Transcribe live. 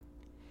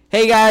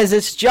Hey guys,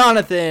 it's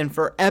Jonathan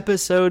for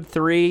episode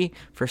 3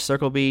 for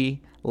Circle B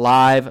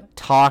Live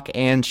Talk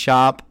and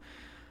Shop.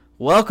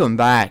 Welcome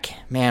back.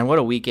 Man, what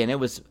a weekend.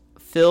 It was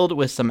filled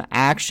with some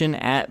action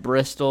at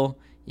Bristol.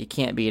 You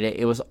can't beat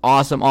it. It was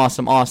awesome.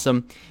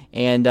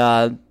 And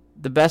the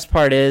best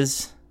part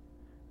is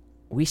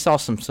we saw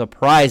some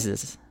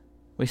surprises.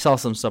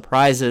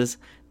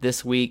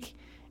 This week.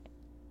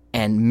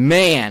 And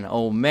man,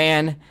 oh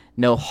man,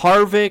 no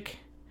Harvick,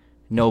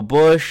 no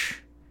Busch,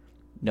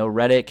 no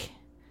Reddick,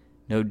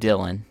 no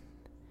Dillon.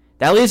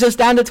 That leaves us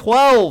down to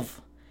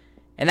 12.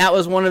 And that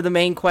was one of the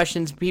main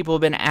questions people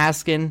have been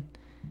asking.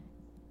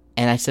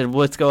 And I said,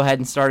 let's go ahead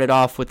and start it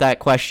off with that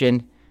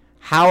question.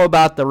 How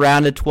about the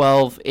round of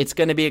 12? It's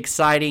going to be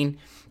exciting.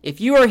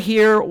 If you are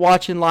here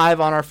watching live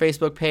on our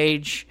Facebook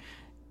page,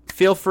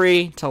 feel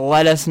free to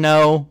let us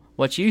know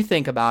what you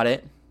think about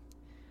it.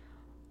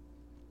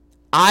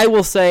 I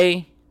will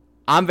say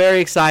I'm very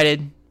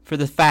excited for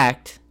the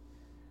fact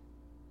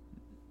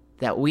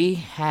that we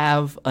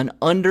have an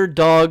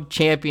underdog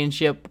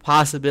championship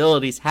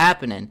possibilities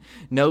happening.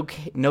 No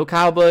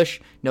Kyle Busch,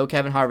 no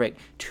Kevin Harvick.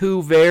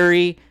 Two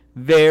very,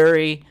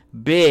 very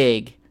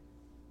big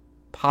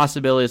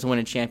possibilities to win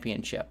a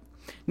championship.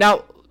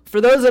 Now, for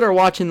those that are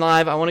watching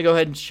live, I want to go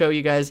ahead and show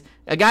you guys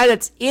a guy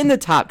that's in the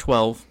top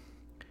 12,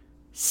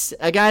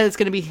 a guy that's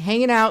going to be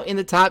hanging out in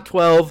the top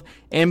 12,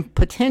 and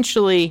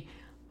potentially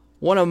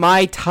one of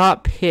my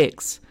top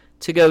picks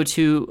to go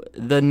to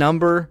the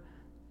number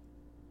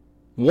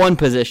 1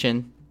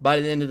 position by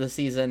the end of the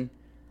season.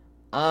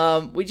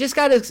 We just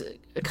got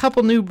a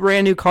couple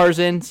brand new cars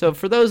in. So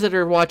for those that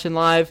are watching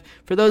live,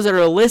 for those that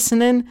are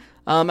listening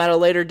at a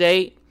later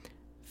date,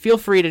 feel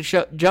free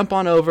to jump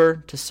on over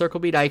to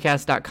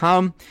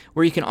CircleBDiecast.com,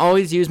 where you can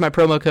always use my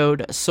promo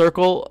code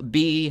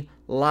CircleBLive.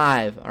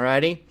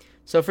 Alrighty.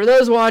 So for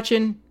those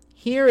watching,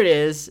 here it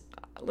is.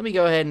 Let me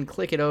go ahead and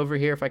click it over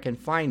here if I can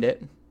find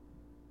it.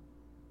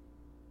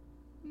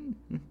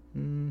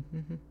 There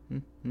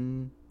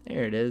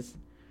it is.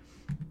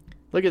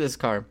 Look at this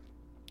car.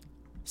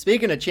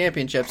 Speaking of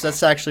championships,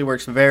 this actually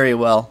works very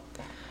well.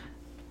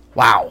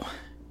 Wow.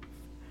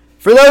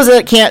 For those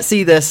that can't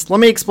see this, let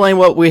me explain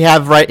what we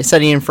have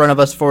sitting in front of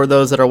us for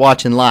those that are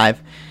watching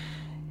live.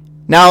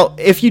 Now,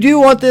 if you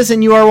do want this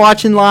and you are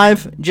watching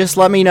live, just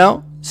let me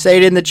know. Say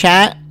it in the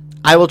chat.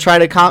 I will try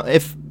to,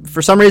 if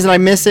for some reason I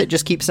miss it,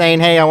 just keep saying,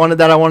 hey, I wanted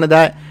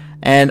that,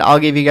 and I'll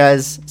give you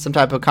guys some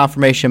type of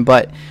confirmation.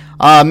 But,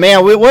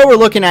 man, what we're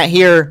looking at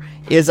here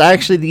is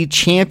actually the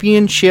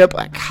championship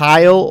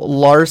Kyle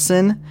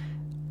Larson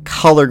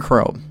color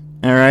chrome.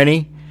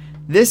 Alrighty.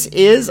 This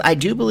is, I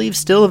do believe,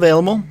 still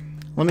available.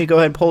 Let me go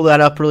ahead and pull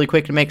that up really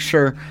quick to make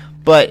sure.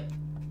 But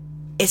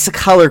it's a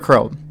color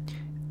chrome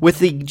with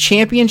the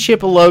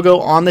championship logo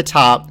on the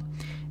top.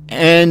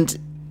 And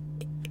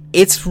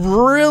it's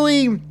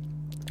really,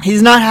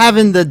 he's not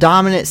having the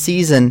dominant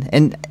season.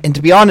 And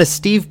to be honest,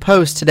 Steve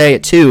Post today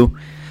at 2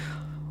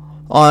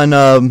 on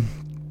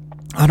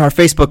our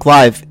Facebook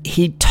Live,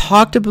 he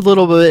talked a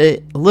little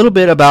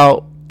bit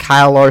about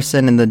Kyle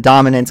Larson and the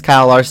dominance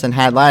Kyle Larson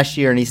had last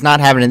year, and he's not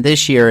having it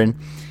this year. And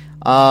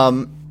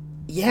I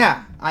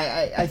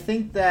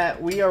think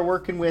that we are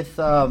working with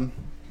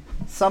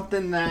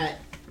something that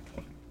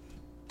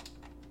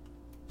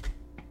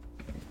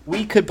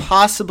we could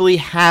possibly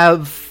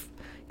have,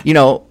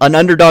 an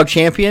underdog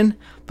champion.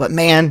 But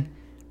man,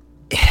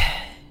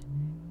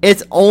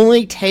 it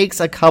only takes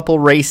a couple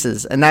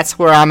races, and that's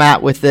where I'm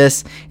at with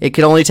this. It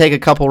could only take a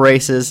couple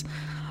races,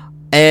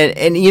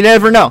 and you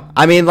never know.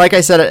 I mean, like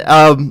I said,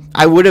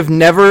 I would have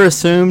never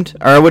assumed,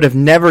 or I would have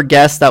never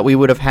guessed that we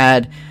would have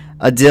had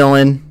a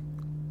Dillon,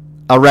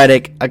 a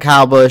Reddick, a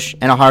Kyle Busch,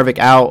 and a Harvick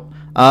out.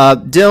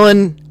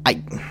 Dillon,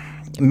 I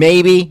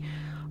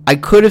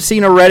could have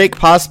seen a Reddick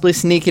possibly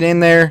sneaking in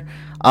there.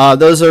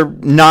 Those are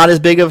not as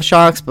big of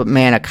shocks, but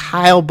man, a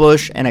Kyle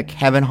Busch and a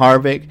Kevin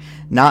Harvick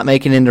not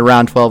making it into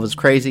round 12 is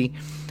crazy.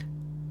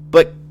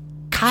 But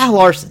Kyle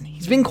Larson,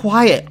 he's been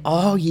quiet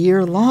all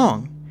year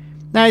long.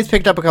 Now he's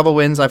picked up a couple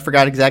wins. I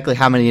forgot exactly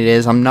how many it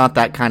is. I'm not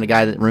that kind of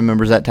guy that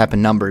remembers that type of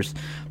numbers.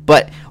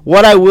 But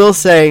what I will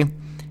say,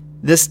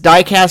 this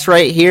diecast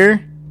right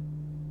here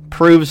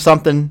proves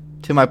something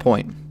to my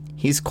point.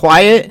 He's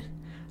quiet,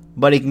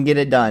 but he can get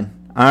it done.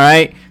 All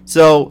right?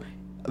 So,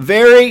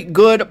 very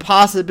good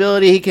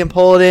possibility he can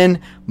pull it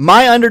in.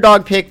 My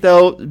underdog pick,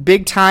 though,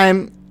 big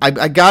time,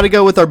 I got to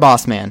go with our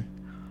boss man.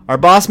 Our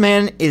boss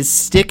man is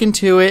sticking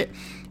to it.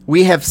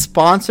 We have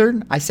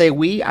sponsored, I say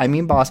we, I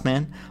mean boss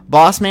man.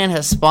 Boss man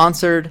has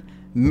sponsored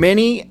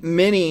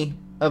many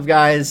of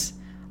guys,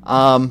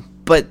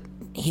 but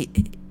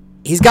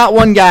he's got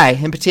one guy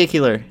in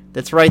particular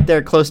that's right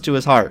there close to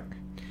his heart,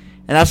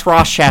 and that's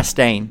Ross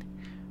Chastain.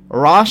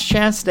 Ross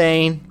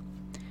Chastain,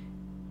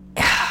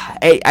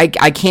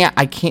 I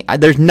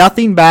can't, there's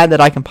nothing bad that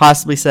I can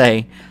possibly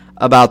say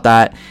about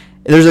that.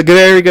 There's a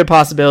very good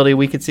possibility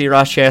we could see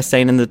Ross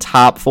Chastain in the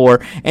top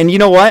 4. And you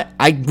know what?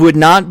 I would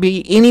not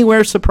be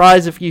anywhere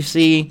surprised if you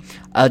see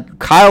a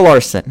Kyle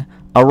Larson,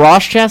 a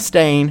Ross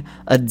Chastain,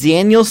 a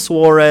Daniel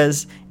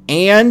Suarez,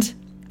 and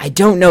I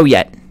don't know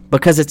yet,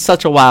 because it's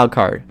such a wild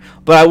card.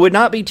 But I would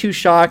not be too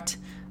shocked.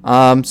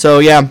 So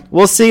yeah,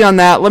 we'll see on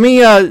that. Let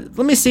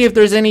me see if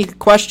there's any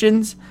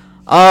questions.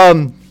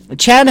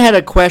 Chad had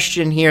a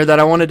question here that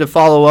I wanted to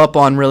follow up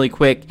on really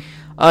quick.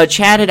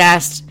 Chad had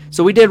asked,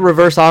 so we did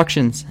reverse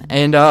auctions,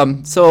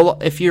 and so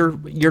if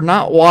you're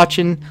not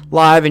watching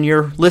live and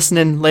you're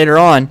listening later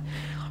on,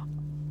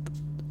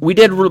 we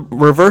did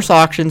reverse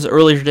auctions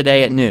earlier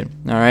today at noon.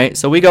 All right,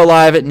 so we go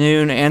live at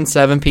noon and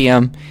 7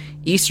 p.m.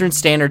 Eastern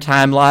Standard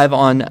Time, live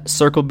on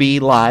Circle B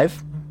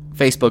Live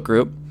Facebook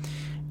group,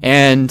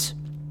 and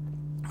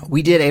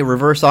we did a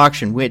reverse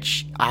auction,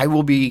 which I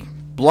will be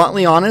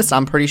bluntly honest,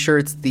 I'm pretty sure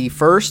it's the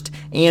first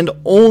and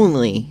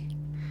only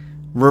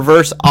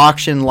reverse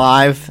auction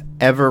live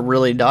ever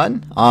really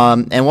done.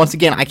 And once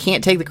again, I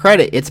can't take the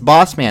credit. It's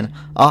Boss Man.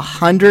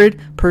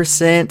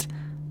 100%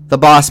 the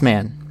Boss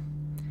Man.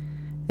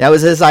 That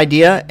was his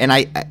idea, and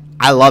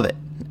I love it.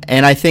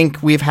 And I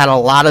think we've had a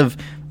lot of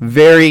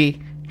very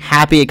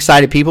happy,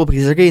 excited people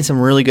because they're getting some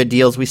really good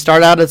deals. We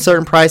start out at a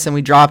certain price, and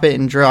we drop it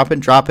and drop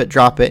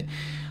it.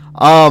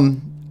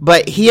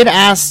 But he had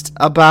asked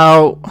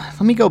about,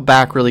 let me go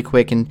back really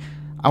quick, and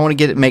I want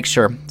to make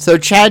sure. So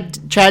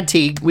Chad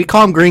T, we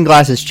call him Green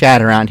Glasses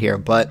Chad around here,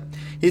 but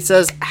he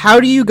says, how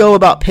do you go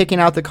about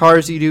picking out the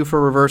cars you do for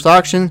reverse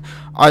auction?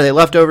 Are they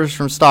leftovers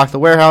from stock the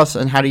warehouse,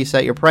 and how do you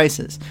set your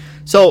prices?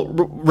 So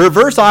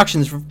reverse auction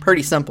is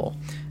pretty simple.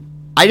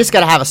 I just got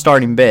to have a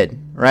starting bid,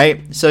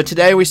 right? So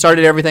today we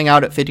started everything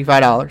out at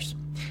 $55,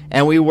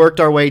 and we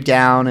worked our way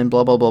down and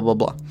blah, blah, blah, blah,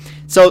 blah.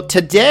 So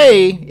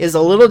today is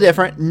a little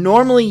different.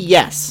 Normally,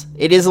 yes,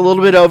 it is a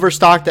little bit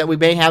overstocked that we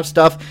may have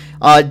stuff,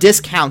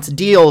 discounts,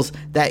 deals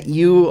that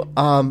you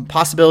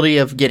possibility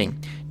of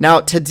getting.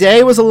 Now,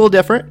 today was a little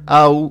different.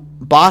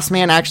 Boss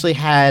Man actually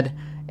had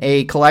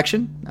a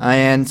collection,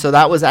 and so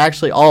that was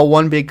actually all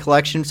one big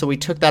collection. So we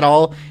took that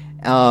all.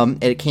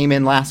 It came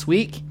in last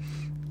week.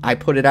 I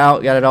put it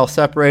out, got it all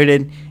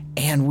separated,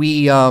 and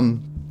we.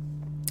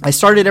 I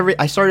started at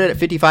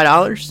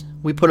 $55.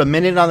 We put a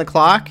minute on the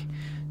clock.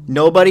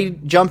 Nobody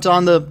jumped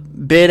on the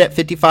bid at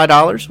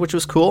 $55, which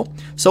was cool.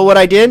 So what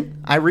I did,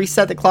 I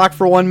reset the clock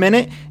for 1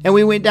 minute, and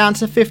we went down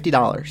to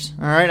 $50.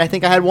 All right, I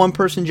think I had one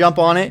person jump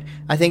on it.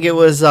 I think it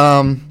was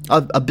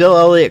a Bill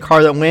Elliott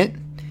car that went,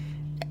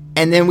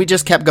 and then we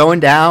just kept going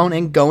down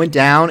and going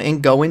down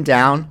and going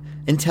down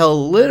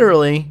until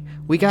literally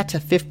we got to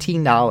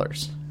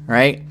 $15.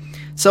 Right.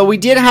 So we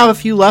did have a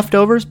few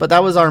leftovers, but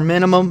that was our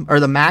minimum or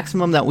the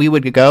maximum that we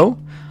would go.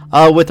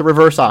 With the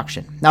reverse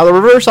auction. Now, the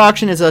reverse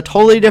auction is a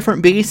totally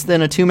different beast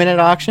than a 2-minute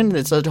auction.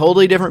 It's a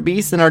totally different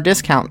beast than our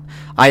discount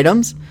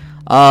items.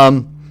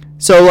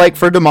 So, like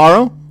for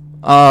tomorrow,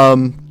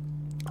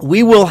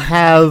 we will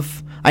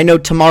have, I know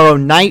tomorrow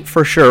night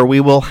for sure, we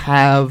will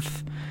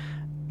have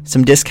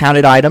some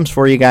discounted items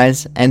for you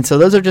guys. And so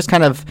those are just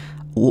kind of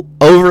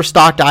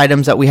overstocked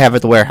items that we have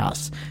at the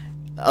warehouse.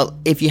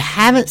 If you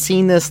haven't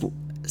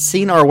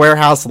seen our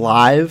warehouse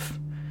live,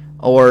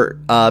 or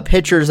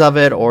pictures of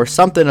it, or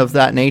something of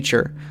that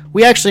nature.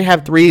 We actually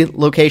have 3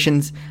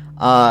 locations,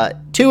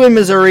 2 in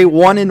Missouri,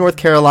 1 in North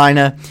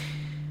Carolina,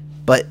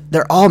 but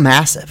they're all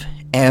massive,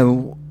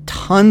 and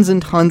tons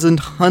and tons and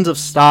tons of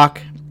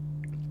stock.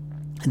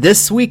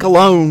 This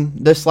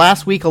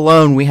last week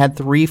alone, we had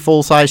 3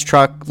 full-size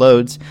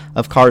truckloads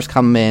of cars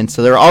coming in,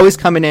 so they're always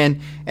coming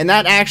in, and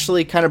that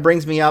actually kind of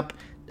brings me up.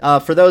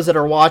 For those that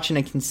are watching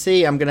and can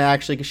see, I'm going to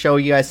actually show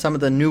you guys some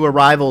of the new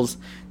arrivals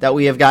that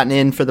we have gotten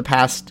in for the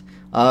past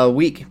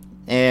week.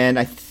 And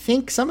I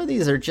think some of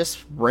these are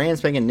just brand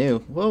spanking new.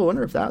 Whoa, I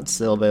wonder if that's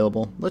still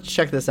available. Let's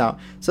check this out.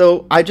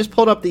 So I just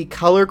pulled up the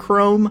color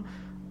chrome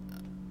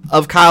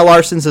of Kyle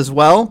Larson's as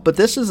well, but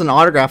this is an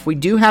autograph. We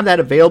do have that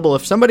available.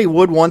 If somebody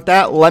would want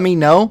that, let me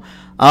know.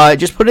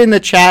 Just put it in the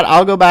chat.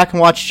 I'll go back and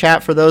watch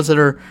chat for those that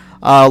are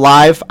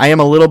live. I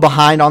am a little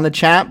behind on the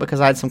chat because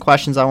I had some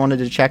questions I wanted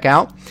to check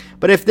out.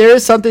 But if there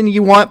is something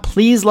you want,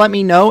 please let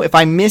me know. If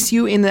I miss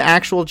you in the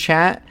actual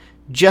chat,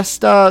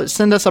 just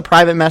send us a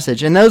private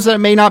message. And those that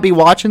may not be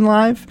watching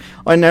live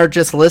and they're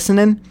just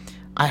listening,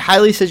 I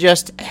highly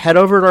suggest head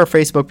over to our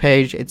Facebook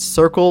page. It's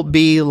Circle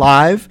B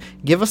Live.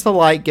 Give us a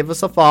like, give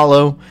us a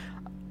follow.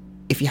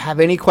 If you have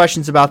any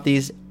questions about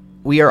these,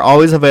 we are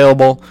always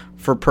available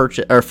for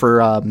purchase or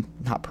for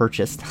not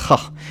purchased.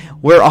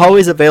 We're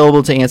always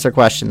available to answer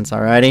questions.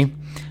 Alrighty.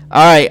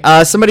 All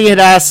right. Somebody had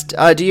asked,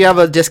 do you have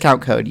a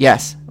discount code?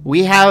 Yes,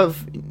 we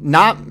have.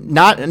 Not.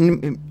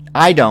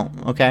 I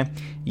don't. Okay.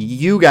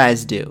 You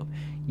guys do.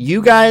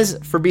 You guys,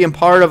 for being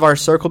part of our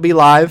Circle B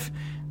Live,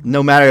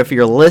 no matter if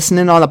you're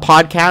listening on the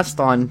podcast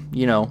on,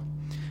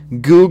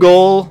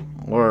 Google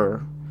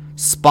or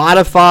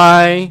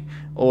Spotify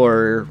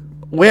or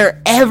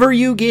wherever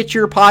you get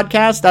your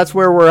podcast, that's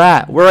where we're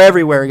at. We're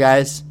everywhere,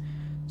 guys.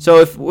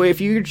 So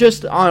if you're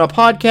just on a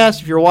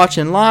podcast, if you're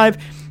watching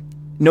live,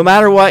 no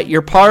matter what,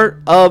 you're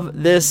part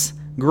of this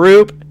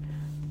group.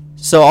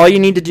 So all you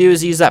need to do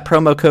is use that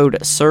promo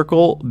code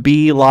Circle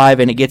B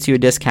Live, and it gets you a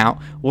discount.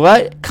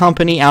 What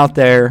company out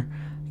there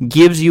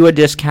gives you a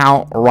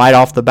discount right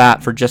off the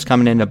bat for just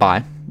coming in to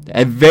buy?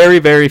 Very,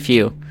 very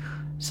few.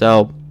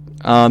 So,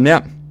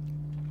 yeah.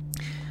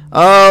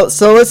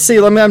 So let's see.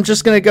 I'm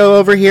just going to go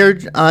over here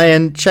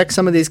and check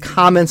some of these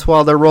comments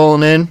while they're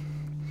rolling in.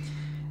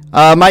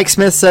 Mike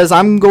Smith says,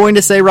 I'm going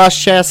to say Ross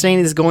Chastain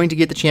is going to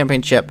get the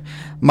championship.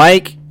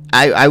 Mike,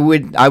 I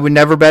would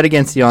never bet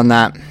against you on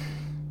that.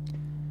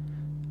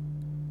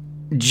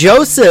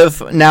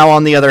 Joseph, now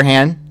on the other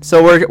hand,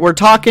 so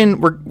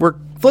we're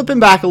flipping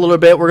back a little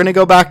bit. We're going to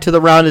go back to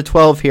the round of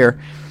 12 here.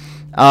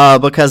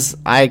 Because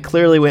I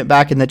clearly went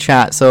back in the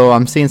chat, so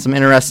I'm seeing some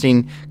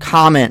interesting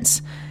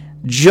comments.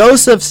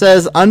 Joseph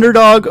says,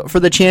 underdog for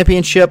the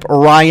championship,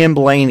 Ryan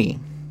Blaney.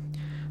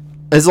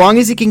 As long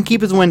as he can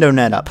keep his window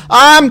net up.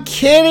 I'm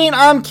kidding.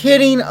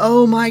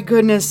 Oh my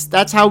goodness.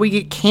 That's how we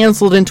get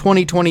canceled in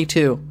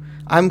 2022.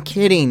 I'm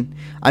kidding.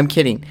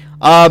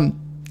 I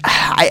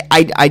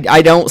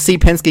don't see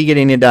Penske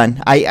getting it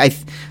done. I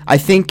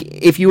think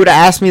if you would have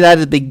asked me that at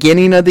the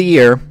beginning of the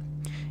year,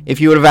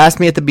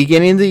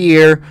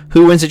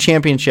 who wins the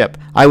championship,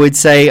 I would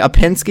say a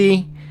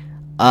Penske,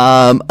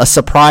 a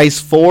surprise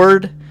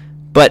Ford.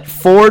 But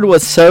Ford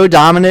was so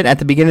dominant at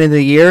the beginning of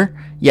the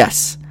year,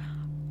 yes.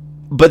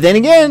 But then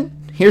again,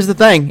 here's the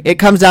thing. It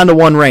comes down to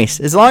one race.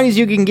 As long as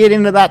you can get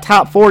into that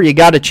top 4, you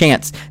got a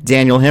chance.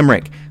 Daniel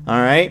Hemrick. All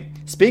right.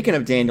 Speaking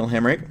of Daniel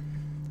Hemrick,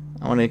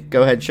 I want to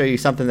go ahead and show you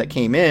something that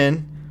came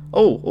in.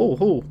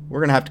 Oh. We're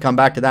going to have to come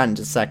back to that in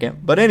just a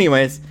second. But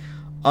anyways,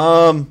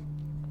 Daniel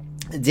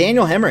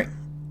Hemrick.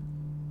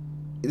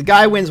 The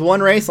guy wins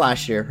one race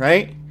last year,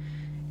 right?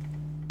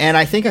 And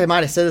I think I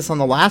might have said this on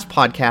the last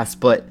podcast,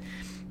 but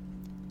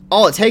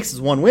all it takes is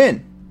one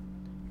win.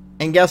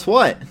 And guess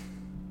what?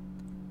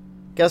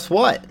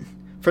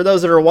 For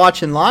those that are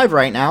watching live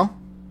right now,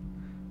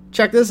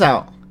 check this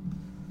out.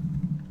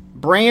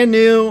 Brand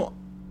new,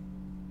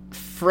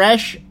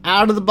 fresh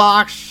out of the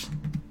box.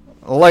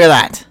 Look at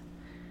that.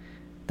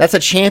 That's a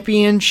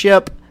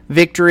championship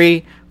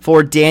victory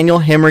for Daniel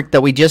Hemrick that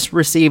we just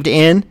received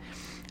in.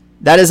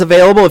 That is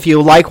available. If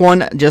you like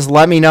one, just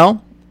let me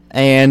know.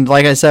 And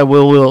like I said,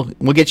 we'll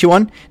get you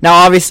one. Now,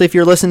 obviously, if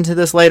you're listening to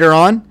this later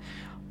on,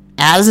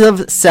 as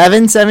of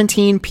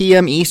 7:17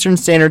 p.m. Eastern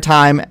Standard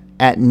Time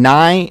at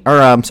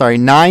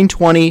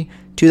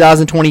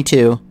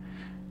 9/20/2022,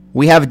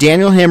 we have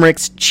Daniel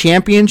Hemrick's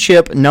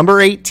championship number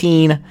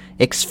 18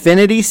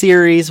 Xfinity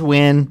Series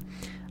win,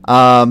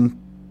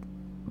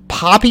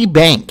 Poppy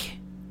Bank.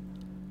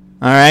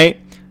 All right,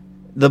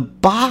 the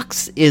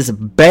box is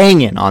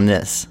banging on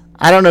this.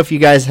 I don't know if you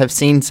guys have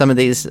seen some of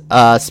these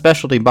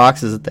specialty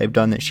boxes that they've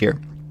done this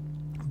year,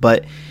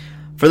 but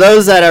for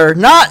those that are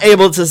not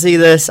able to see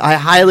this, I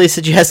highly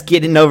suggest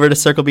getting over to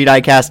Circle B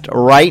Diecast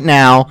right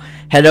now.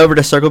 Head over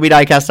to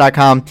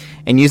circlebdiecast.com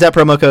and use that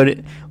promo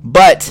code.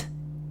 But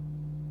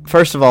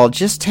first of all,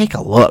 just take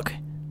a look.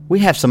 We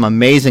have some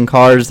amazing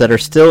cars that are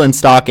still in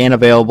stock and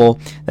available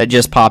that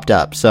just popped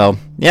up. So,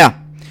 yeah,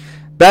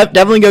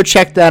 definitely go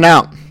check that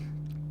out.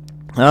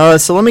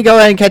 So let me go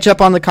ahead and catch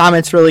up on the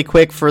comments really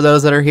quick for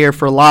those that are here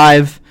for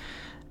live.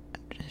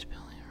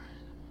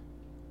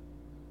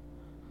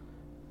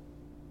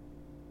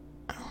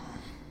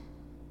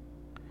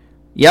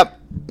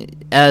 Yep.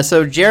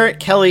 So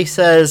Jarrett Kelly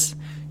says,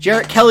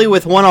 Jarrett Kelly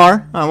with one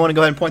R. I want to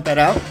go ahead and point that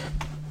out.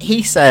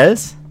 He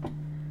says,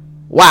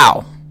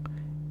 wow,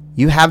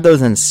 you have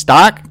those in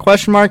stock? ?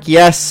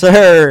 Yes,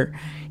 sir.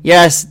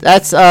 Yes,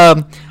 that's,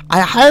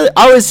 I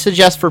always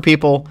suggest for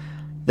people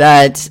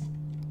that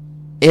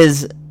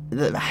is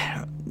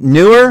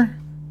newer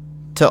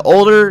to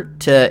older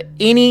to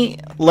any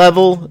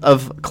level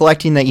of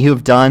collecting that you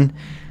have done,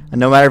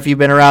 no matter if you've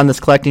been around this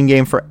collecting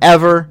game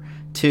forever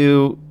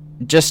to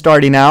just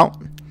starting out,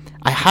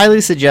 I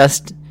highly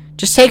suggest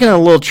just taking a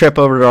little trip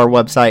over to our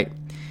website.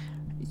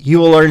 You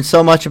will learn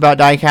so much about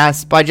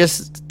diecast by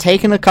just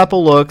taking a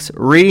couple looks,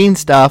 reading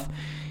stuff.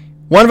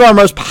 One of our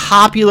most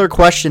popular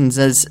questions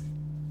is,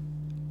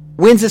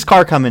 when's this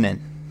car coming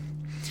in?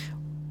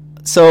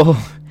 So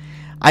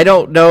I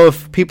don't know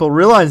if people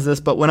realize this,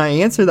 but when I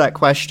answer that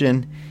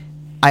question,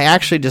 I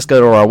actually just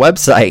go to our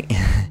website.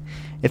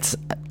 It's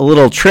a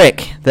little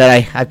trick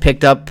that I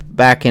picked up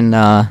back in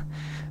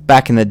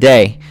the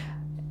day.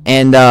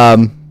 And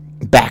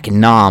back in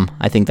Nam,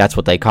 I think that's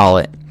what they call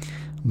it.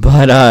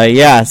 But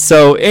yeah,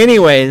 so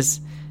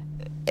anyways,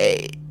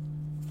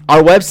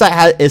 our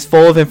website is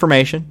full of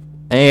information.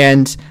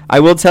 And I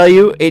will tell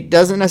you, it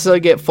doesn't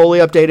necessarily get fully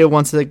updated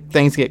once the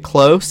things get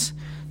close.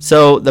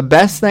 So the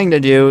best thing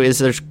to do is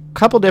there's a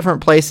couple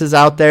different places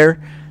out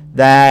there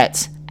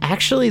that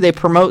actually they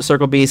promote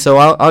Circle B. So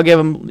I'll give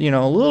them,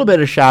 a little bit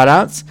of shout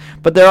outs.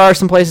 But there are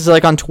some places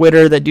like on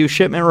Twitter that do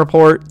shipment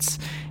reports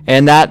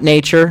and that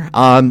nature.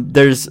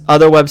 There's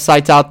other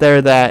websites out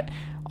there that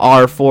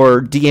are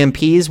for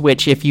DMPs,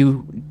 which if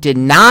you did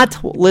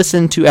not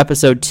listen to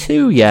episode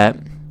 2 yet,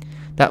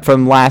 that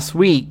from last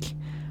week,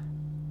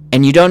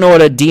 and you don't know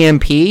what a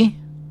DMP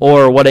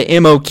or what a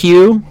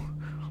MOQ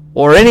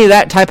or any of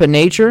that type of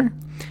nature,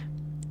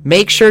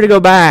 make sure to go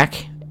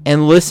back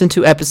and listen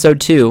to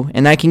episode 2,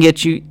 and that can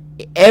get you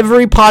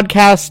every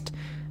podcast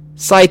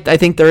site I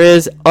think there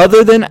is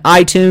other than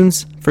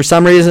iTunes. For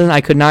some reason,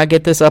 I could not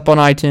get this up on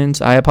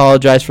iTunes. I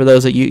apologize for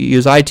those that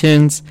use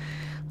iTunes.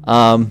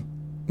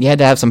 You had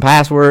to have some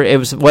password. It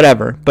was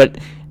whatever. But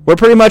we're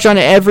pretty much on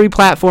every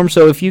platform.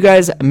 So if you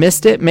guys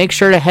missed it, make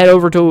sure to head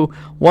over to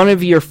one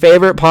of your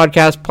favorite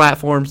podcast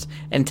platforms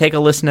and take a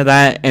listen to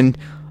that. And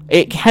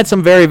it had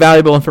some very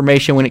valuable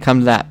information when it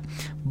comes to that.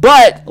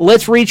 But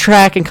let's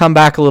retrack and come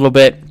back a little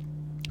bit.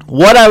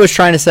 What I was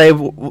trying to say,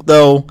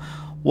 though,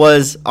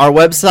 was our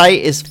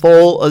website is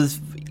full of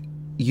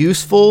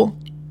useful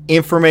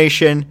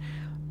information.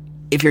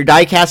 If you're a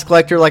diecast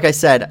collector, like I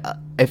said,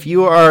 if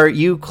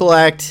you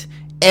collect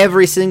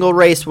every single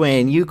race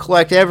win, you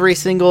collect every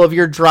single of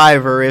your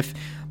driver,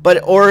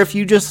 or if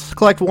you just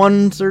collect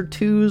ones or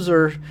twos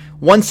or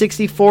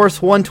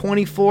 164th,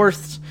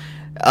 124th,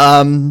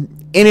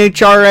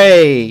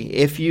 NHRA,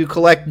 if you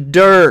collect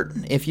dirt,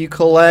 if you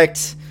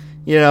collect,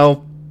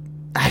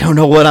 I don't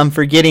know what I'm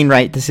forgetting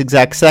right this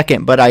exact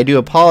second, but I do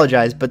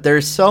apologize. But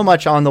there's so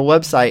much on the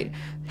website.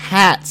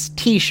 Hats,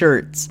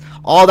 t-shirts,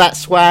 all that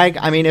swag.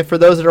 I mean, if for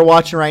those that are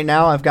watching right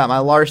now, I've got my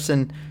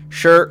Larson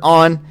shirt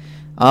on.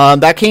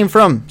 That came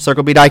from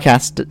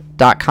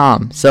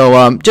CircleBDiecast.com.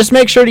 So just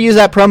make sure to use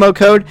that promo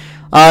code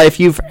if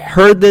you've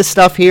heard this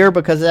stuff here,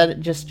 because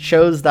that just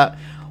shows that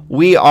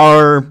we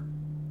are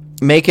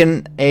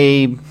making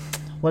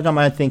what am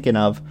I thinking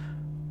of?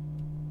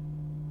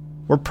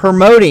 We're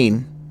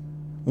promoting.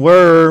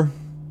 We're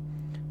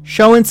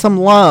showing some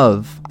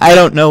love. I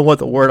don't know what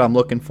the word I'm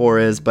looking for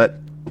is, but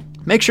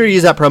make sure you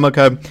use that promo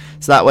code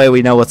so that way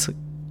we know what's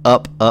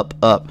up.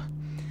 All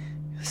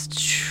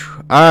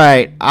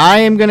right, I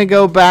am going to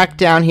go back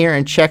down here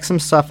and check some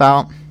stuff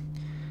out.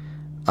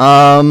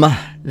 The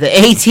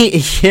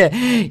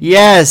 18,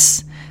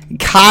 yes,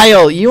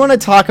 Kyle, you want to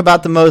talk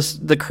about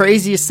the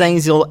craziest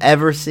things you'll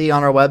ever see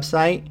on our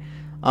website?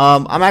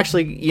 I'm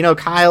actually,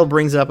 Kyle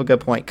brings up a good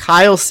point.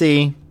 Kyle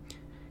C,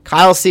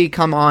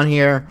 come on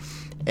here,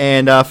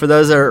 and for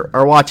those that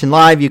are watching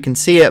live, you can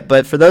see it,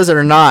 but for those that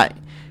are not,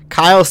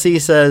 Kyle C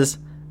says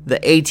the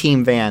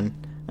A-Team van,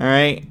 all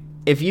right?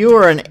 If you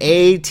were an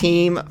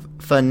A-Team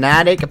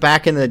fanatic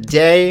back in the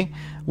day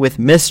with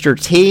Mr.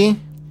 T,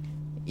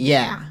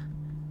 yeah.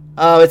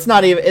 It's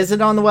not even, is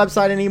it on the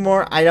website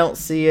anymore? I don't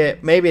see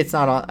it. Maybe it's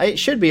not on, it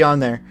should be on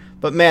there,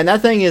 but man,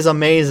 that thing is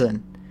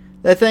amazing.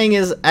 That thing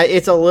is,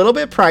 it's a little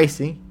bit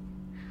pricey.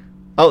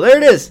 Oh, there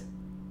it is.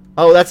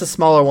 Oh, that's a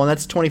smaller one.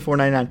 That's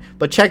 $24.99.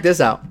 But check this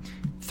out.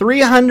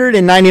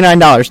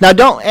 $399. Now,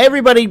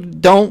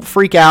 don't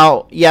freak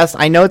out. Yes,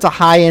 I know it's a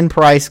high-end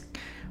price,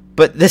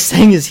 but this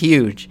thing is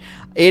huge.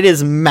 It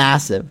is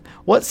massive.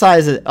 What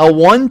size is it? A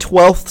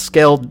 1/12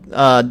 scale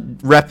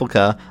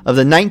replica of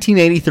the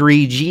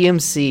 1983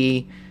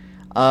 GMC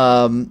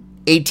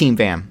 18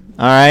 van.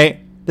 All right?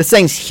 This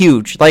thing's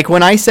huge. Like,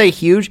 when I say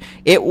huge,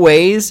 it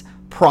weighs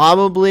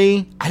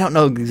probably, I don't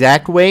know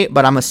exact weight,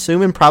 but I'm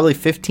assuming probably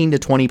 15 to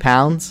 20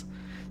 pounds,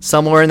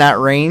 somewhere in that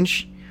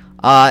range.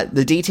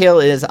 The detail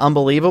is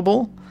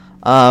unbelievable.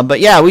 But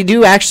yeah, we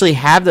do actually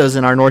have those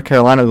in our North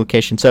Carolina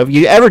location. So if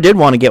you ever did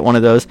want to get one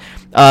of those,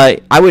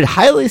 I would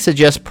highly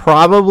suggest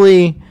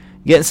probably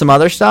getting some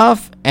other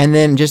stuff and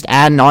then just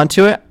adding on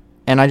to it.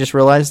 And I just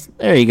realized,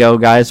 there you go,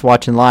 guys,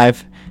 watching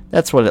live.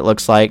 That's what it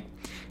looks like.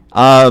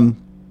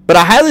 But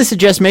I highly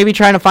suggest maybe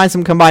trying to find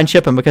some combined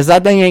shipping, because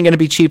that thing ain't going to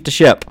be cheap to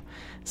ship.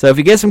 So if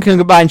you get some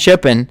combined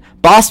shipping,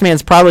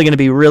 Bossman's probably going to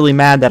be really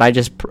mad that I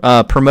just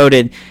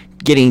promoted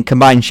getting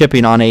combined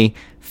shipping on a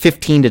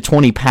 15 to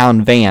 20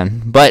 pound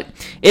van. But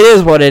it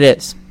is what it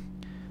is.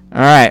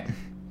 All right.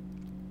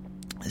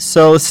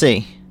 So let's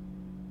see.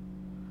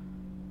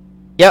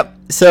 Yep.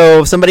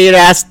 So somebody had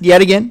asked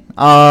yet again.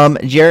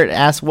 Jarrett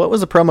asked, what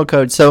was the promo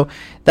code? So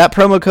that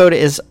promo code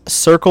is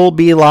Circle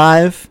B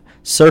Live.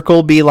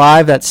 Circle B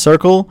Live. That's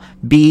Circle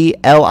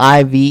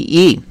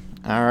BLIVE.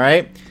 All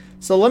right.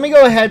 So let me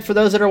go ahead, for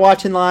those that are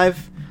watching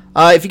live.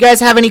 If you guys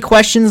have any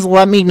questions,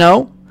 let me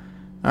know.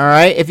 All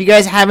right. If you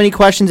guys have any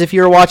questions, if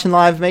you're watching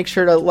live, make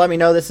sure to let me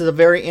know. This is a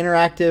very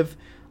interactive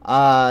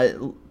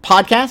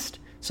podcast,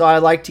 so I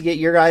like to get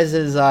your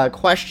guys'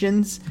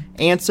 questions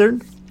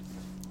answered.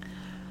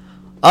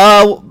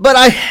 But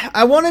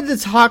I wanted to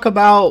talk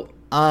about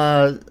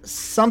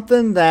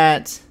something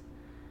that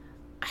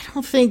I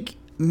don't think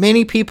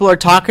many people are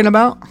talking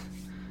about,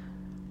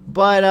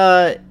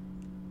 but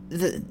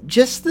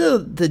just the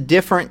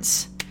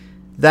difference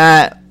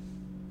that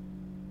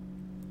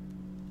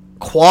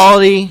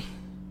quality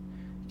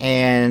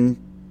and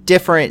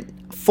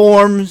different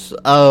forms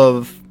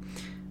of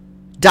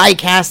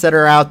diecast that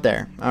are out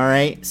there. All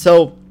right.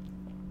 So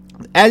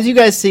as you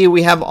guys see,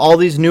 we have all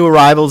these new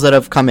arrivals that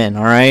have come in.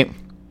 All right.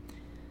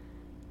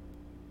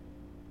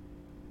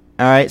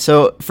 All right.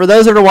 So for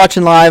those that are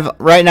watching live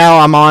right now,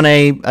 I'm on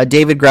a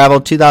David Gravel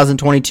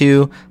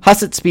 2022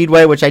 Hussett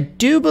Speedway, which I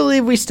do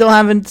believe we still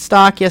have in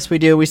stock. Yes, we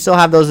do. We still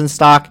have those in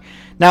stock.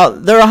 Now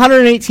they're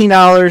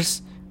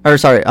 $118, or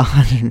sorry,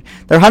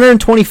 they're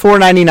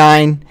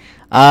 $124.99.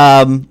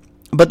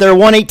 But they're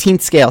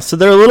 1/18 scale, so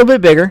they're a little bit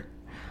bigger.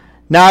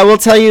 Now I will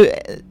tell you,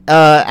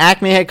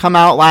 Acme had come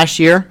out last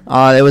year.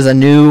 It was a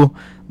new,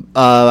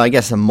 I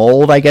guess a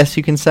mold, I guess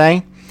you can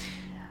say,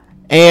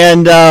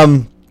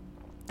 and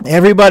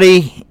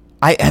everybody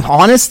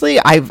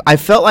I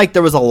felt like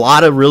there was a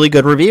lot of really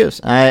good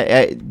reviews.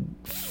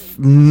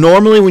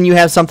 Normally when you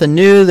have something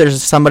new,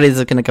 there's somebody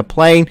that's going to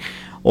complain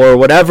or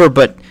whatever,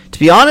 but to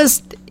be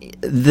honest,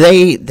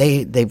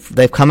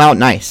 they've come out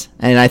nice,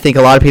 and I think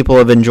a lot of people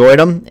have enjoyed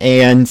them.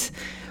 And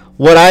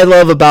what I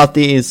love about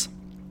these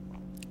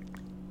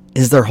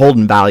is they're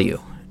holding value.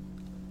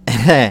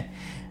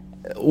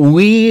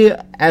 We,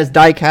 as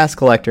diecast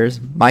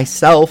collectors,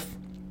 myself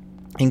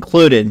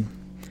included,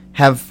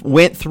 have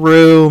went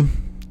through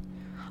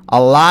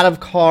a lot of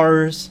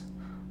cars,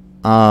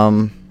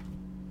 a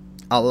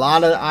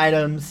lot of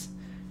items,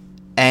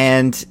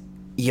 and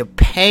you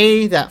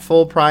pay that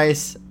full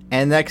price,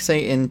 and next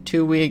thing, in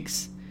 2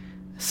 weeks,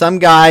 some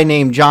guy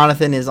named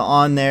Jonathan is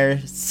on there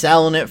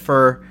selling it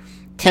for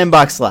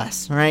 $10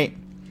 less, right?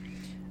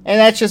 And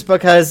that's just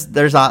because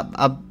there's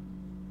some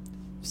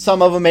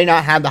of them may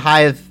not have the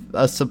high of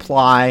a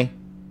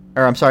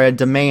a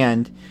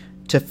demand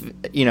to,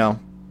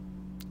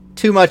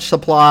 too much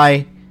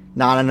supply,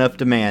 not enough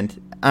demand.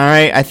 All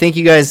right, I think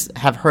you guys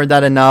have heard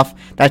that enough.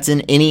 That's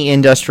in any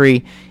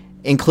industry,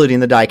 including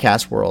the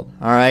diecast world.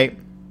 All right,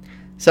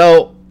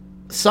 so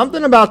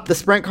something about the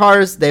sprint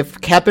cars, they've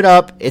kept it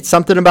up. It's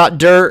something about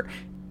dirt,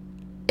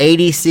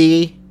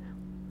 ADC.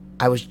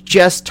 I was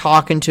just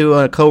talking to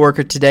a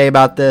coworker today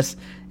about this.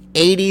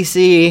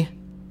 ADC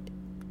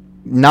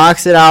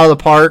knocks it out of the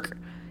park.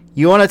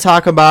 You want to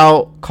talk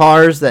about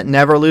cars that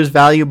never lose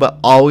value but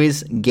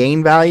always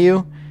gain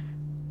value?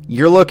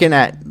 You're looking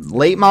at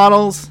late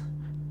models,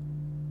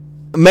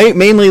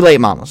 mainly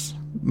late models.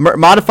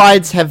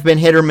 Modifieds have been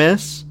hit or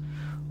miss.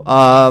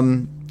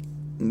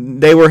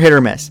 They were hit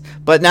or miss.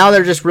 But now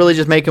they're just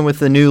making with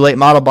the new late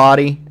model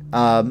body,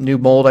 new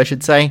mold, I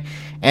should say.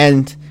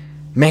 And,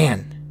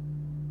 man,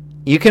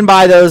 you can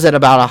buy those at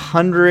about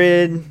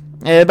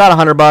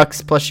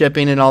 $100 plus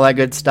shipping and all that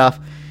good stuff.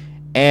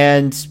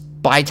 And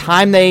by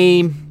time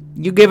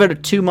you give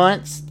it 2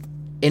 months,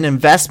 in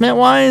investment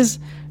wise,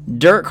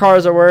 dirt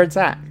cars are where it's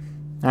at.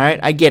 All right,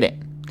 I get it.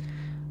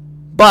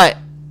 But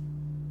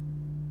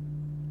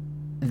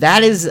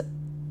that is,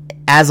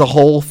 as a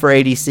whole for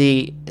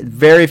ADC,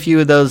 very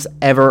few of those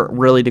ever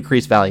really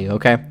decrease value,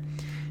 okay?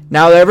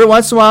 Now, every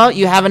once in a while,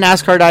 you have a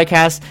NASCAR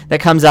diecast that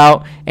comes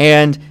out,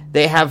 and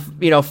they have,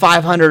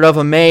 500 of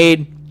them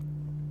made,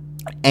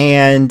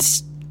 and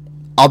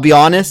I'll be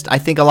honest, I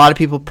think a lot of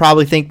people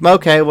probably think,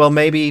 okay, well,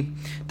 maybe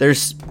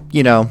there's,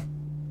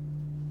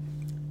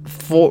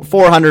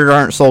 400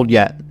 aren't sold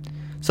yet.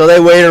 So they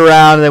wait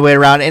around,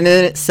 and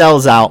then it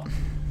sells out.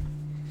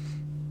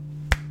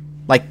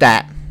 Like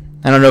that.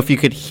 I don't know if you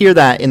could hear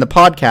that in the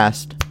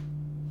podcast.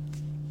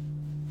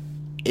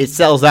 It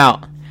sells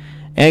out.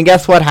 And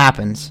guess what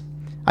happens?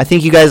 I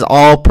think you guys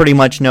all pretty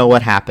much know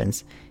what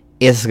happens.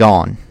 It's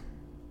gone.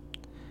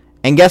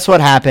 And guess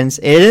what happens?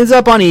 It ends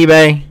up on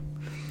eBay.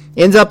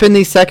 Ends up in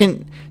these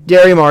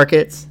secondary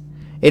markets.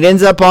 It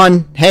ends up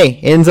on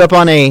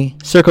a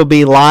Circle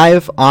B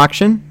live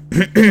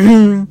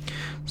auction.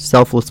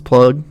 Selfless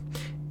plug.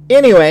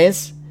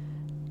 Anyways,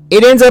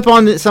 it ends up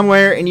on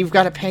somewhere, and you've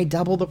got to pay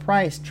double the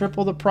price,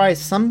 triple the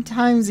price,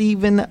 sometimes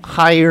even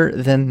higher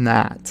than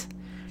that.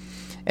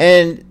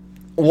 And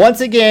once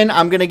again,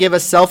 I'm going to give a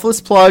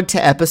selfless plug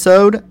to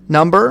episode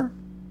number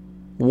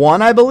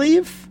 1, I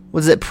believe.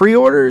 Was it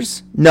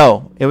pre-orders?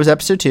 No, it was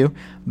episode 2.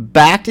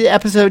 Back to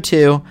episode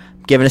 2.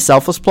 Giving a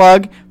selfless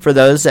plug for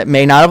those that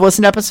may not have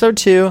listened to episode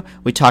 2.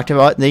 We talked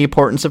about the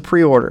importance of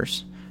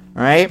pre-orders.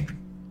 All right?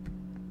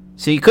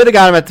 So you could have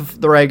got them at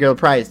the regular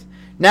price.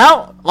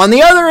 Now, on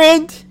the other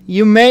end,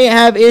 you may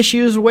have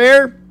issues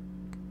where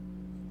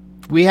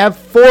we have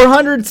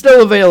 400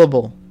 still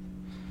available.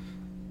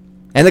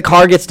 And the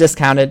car gets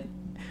discounted.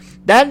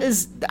 That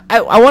is,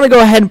 I want to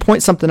go ahead and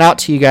point something out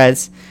to you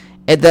guys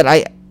that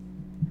I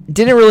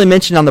didn't really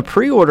mention on the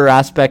pre-order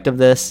aspect of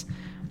this.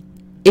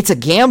 It's a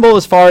gamble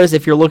as far as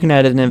if you're looking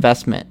at an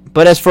investment.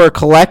 But as for a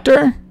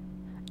collector,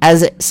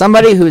 as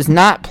somebody who's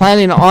not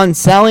planning on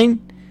selling,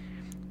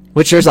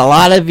 which there's a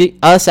lot of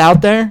us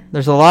out there,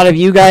 there's a lot of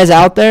you guys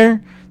out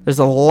there, there's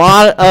a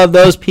lot of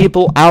those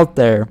people out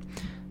there.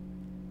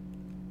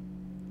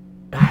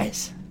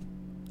 Guys,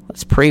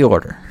 let's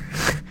pre-order.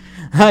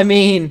 I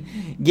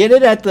mean, get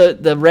it at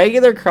the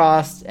regular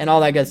cost and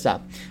all that good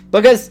stuff.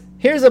 Because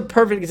here's a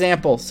perfect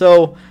example.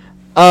 So,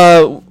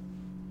 Acme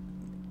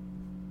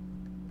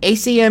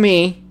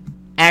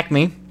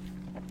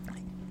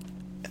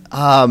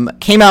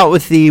came out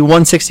with the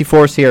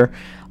 164s here.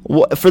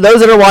 For those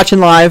that are watching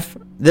live,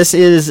 this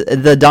is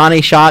the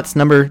Donnie Schatz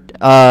number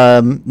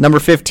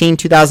 15,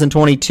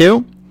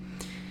 2022.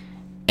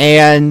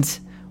 And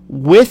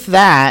with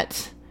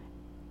that,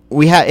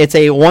 it's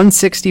a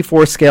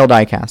 164 scale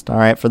diecast. All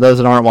right, for those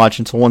that aren't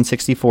watching, it's a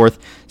 164th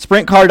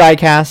sprint car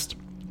diecast,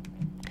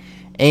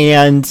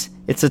 and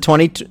it's a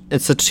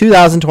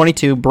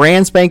 2022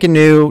 brand spanking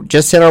new.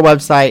 Just hit our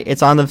website.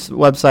 It's on the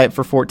website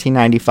for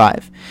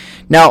 $14.95.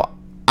 Now,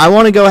 I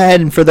want to go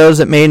ahead, and for those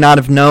that may not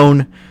have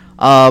known,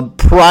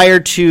 prior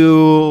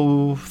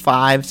to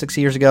 5-6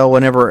 years ago,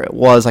 whenever it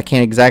was, I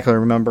can't exactly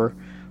remember,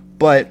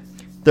 but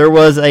there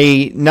was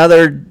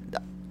another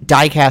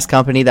diecast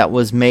company that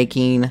was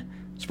making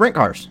sprint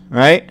cars,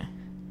 right?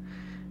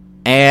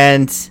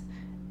 And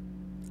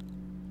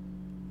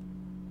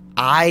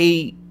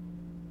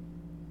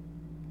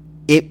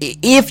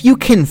if you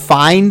can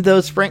find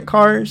those sprint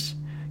cars,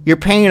 you're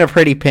paying a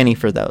pretty penny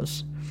for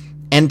those.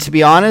 And to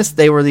be honest,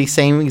 they were the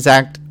same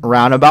exact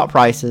roundabout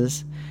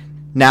prices.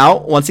 Now,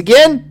 once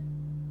again,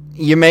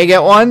 you may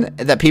get one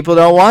that people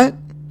don't want,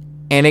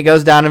 and it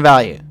goes down in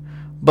value.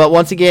 But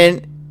once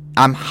again,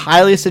 I'm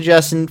highly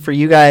suggesting for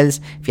you guys,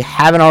 if you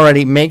haven't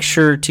already, make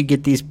sure to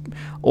get these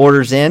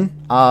orders in.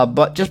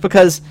 But just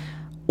because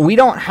we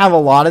don't have a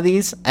lot of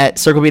these at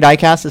Circle B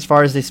Diecast as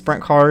far as the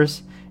sprint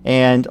cars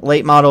and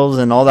late models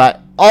and all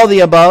that, all the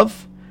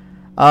above.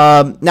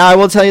 Now, I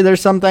will tell you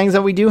there's some things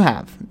that we do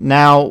have.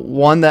 Now,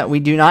 one that we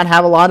do not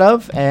have a lot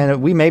of,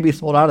 and we may be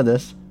sold out of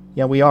this.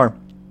 Yeah, we are.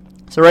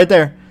 So right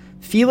there,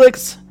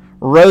 Felix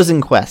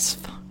Rosenquist.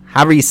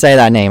 However you say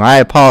that name. I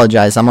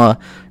apologize. I'm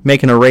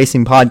making a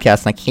racing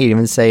podcast, and I can't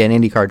even say an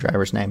IndyCar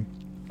driver's name.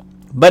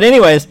 But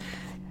anyways,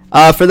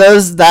 for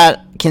those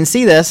that can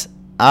see this,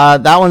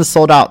 that one's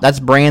sold out. That's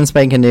brand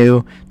spanking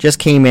new. Just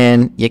came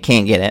in. You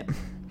can't get it.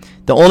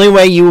 The only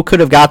way you could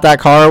have got that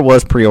car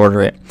was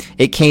pre-order it.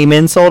 It came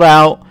in sold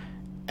out,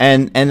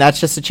 and that's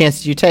just a chance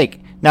that you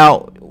take.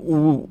 Now,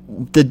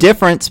 the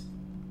difference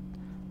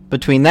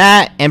between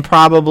that and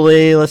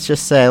probably, let's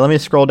just say, let me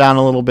scroll down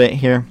a little bit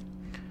here.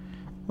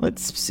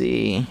 Let's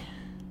see.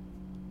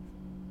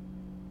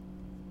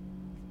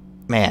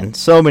 Man,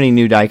 so many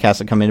new diecasts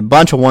have come in. A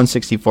bunch of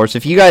 164s. So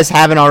if you guys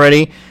haven't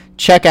already,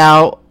 check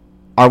out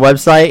our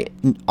website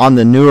on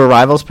the new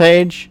arrivals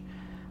page.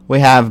 We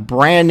have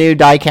brand new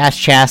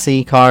diecast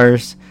chassis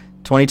cars,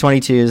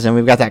 2022s, and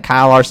we've got that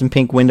Kyle Larson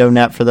pink window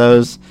net for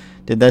those.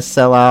 Did this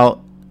sell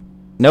out?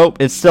 Nope,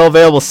 it's still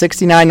available.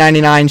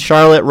 $69.99.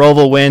 Charlotte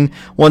Roval win.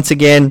 Once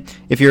again,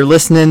 if you're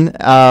listening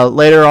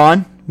later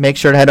on, make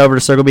sure to head over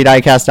to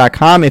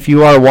CircleBDiecast.com. If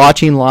you are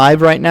watching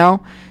live right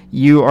now,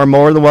 you are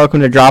more than welcome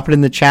to drop it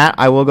in the chat.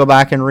 I will go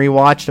back and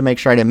rewatch to make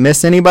sure I didn't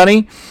miss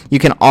anybody. You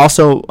can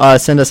also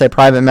send us a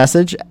private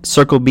message,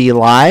 Circle B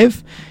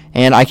Live,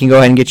 and I can go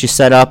ahead and get you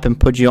set up and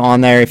put you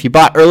on there. If you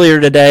bought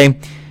earlier today,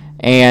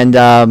 and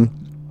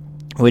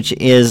which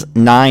is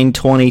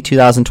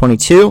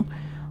 9/20/2022,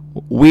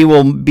 we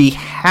will be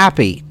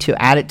happy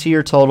to add it to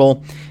your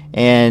total,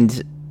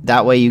 and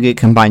that way you get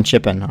combined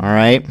shipping. All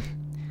right.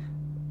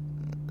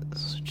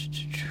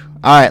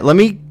 All right, let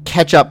me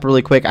catch up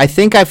really quick. I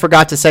think I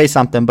forgot to say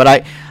something,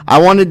 but I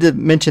wanted to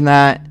mention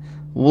that.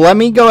 Let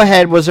me go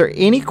ahead. Was there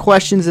any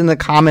questions in the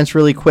comments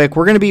really quick?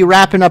 We're going to be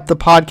wrapping up the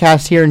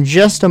podcast here in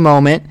just a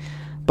moment,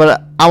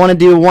 but I want to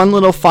do one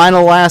little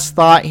final last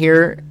thought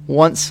here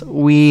once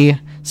we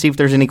see if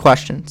there's any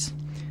questions.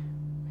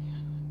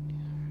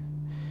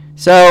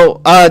 So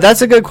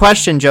that's a good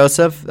question,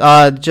 Joseph.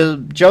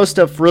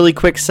 Joseph really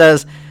quick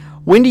says,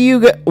 when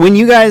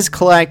you guys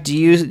collect, do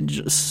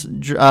you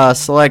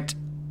select...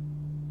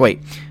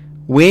 Wait,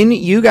 when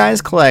you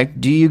guys collect,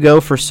 do you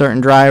go for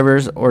certain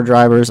drivers or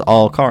drivers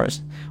all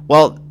cars?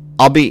 Well,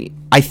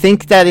 I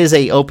think that is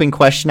a open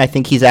question. I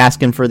think he's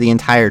asking for the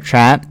entire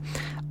chat.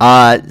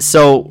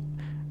 So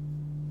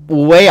the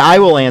way I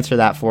will answer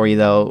that for you,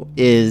 though,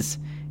 is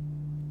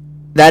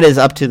that is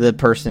up to the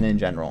person in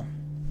general.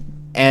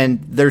 And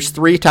there's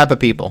three type of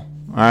people,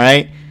 all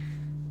right?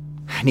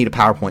 I need a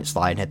PowerPoint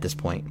slide at this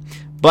point.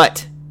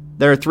 But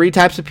there are three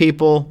types of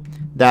people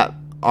that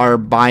are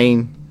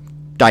buying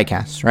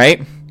diecasts,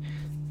 right?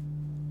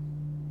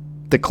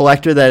 The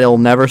collector that will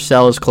never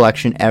sell his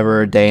collection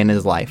ever a day in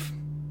his life.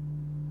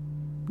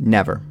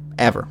 Never.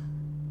 Ever.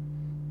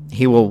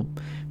 He will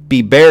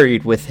be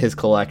buried with his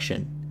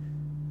collection.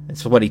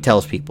 That's what he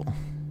tells people.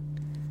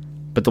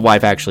 But the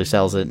wife actually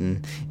sells it.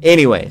 And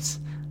anyways,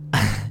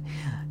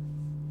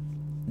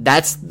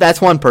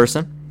 that's one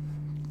person.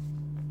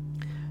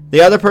 The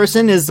other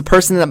person is the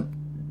person that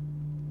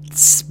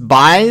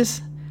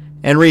buys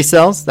and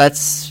resells.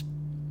 That's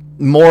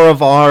more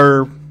of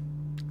our,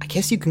 I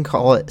guess you can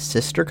call it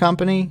sister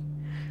company,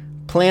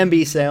 Plan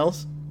B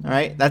Sales. All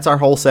right, that's our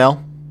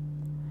wholesale.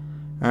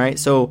 All right,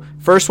 so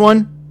first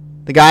one,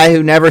 the guy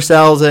who never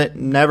sells it,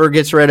 never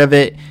gets rid of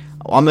it,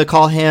 I'm going to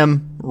call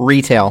him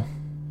retail.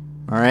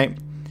 All right,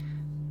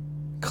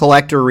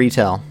 collector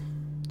retail.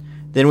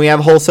 Then we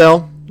have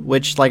wholesale,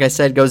 which, like I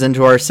said, goes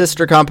into our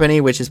sister company,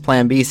 which is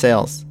Plan B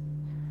Sales.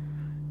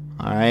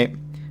 All right,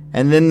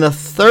 and then the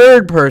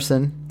third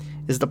person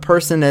is the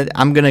person that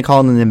I'm going to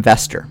call an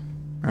investor.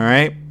 All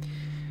right.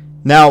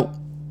 Now,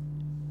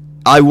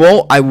 I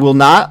will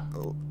not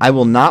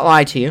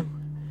lie to you.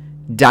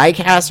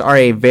 Diecasts are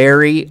a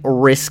very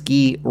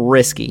risky,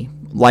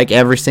 like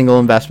every single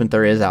investment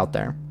there is out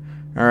there.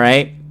 All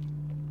right.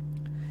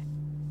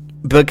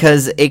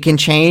 Because it can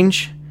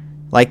change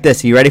like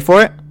this. Are you ready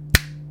for it?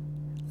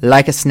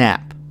 Like a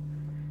snap.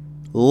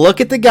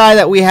 Look at the guy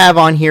that we have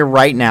on here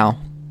right now.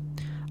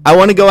 I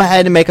want to go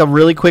ahead and make a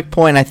really quick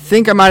point. I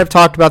think I might have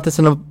talked about this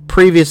in a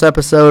previous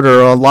episode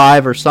or a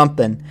live or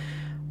something.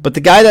 But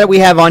the guy that we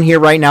have on here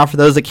right now, for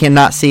those that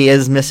cannot see,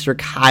 is Mr.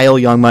 Kyle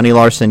Young Money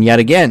Larson yet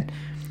again.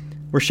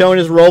 We're showing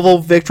his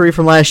Roval victory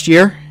from last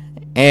year,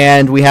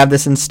 and we have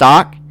this in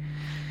stock.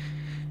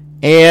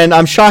 And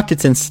I'm shocked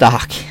it's in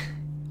stock,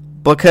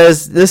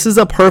 because this is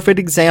a perfect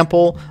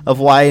example of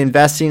why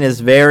investing is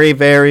very,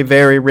 very,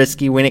 very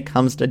risky when it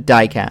comes to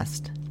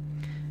diecast.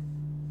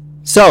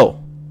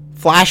 So,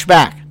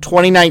 flashback,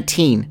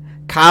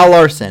 2019, Kyle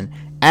Larson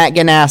at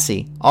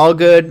Ganassi. All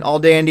good, all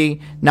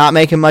dandy, not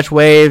making much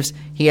waves.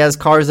 He has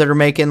cars that are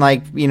making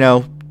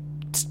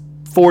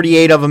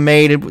 48 of them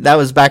made. That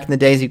was back in the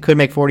days you could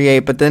make 48,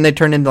 but then they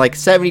turned into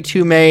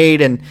 72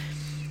 made and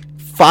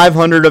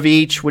 500 of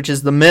each, which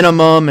is the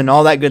minimum and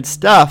all that good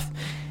stuff.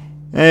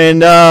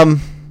 And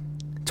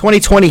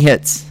 2020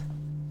 hits.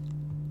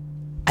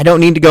 I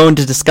don't need to go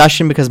into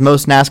discussion because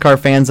most NASCAR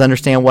fans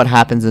understand what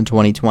happens in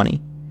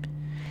 2020.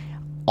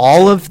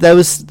 All of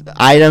those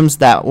items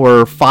that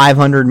were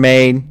 500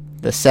 made,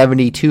 the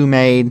 72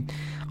 made,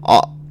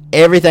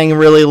 everything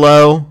really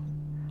low,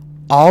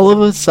 all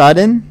of a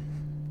sudden,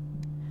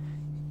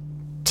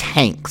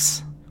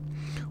 tanks.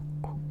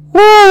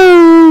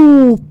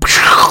 Woo!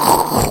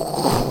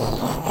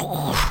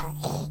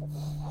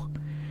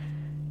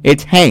 It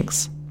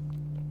tanks.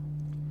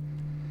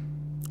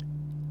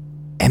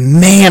 And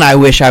man, I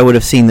wish I would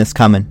have seen this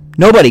coming.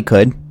 Nobody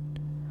could.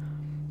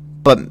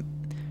 But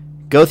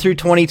go through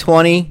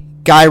 2020,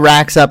 guy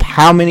racks up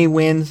how many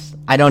wins?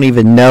 I don't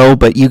even know,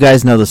 but you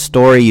guys know the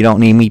story. You don't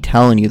need me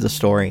telling you the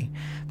story.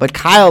 But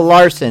Kyle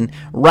Larson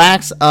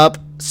racks up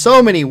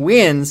so many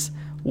wins,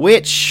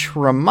 which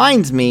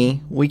reminds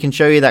me, we can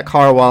show you that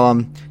car while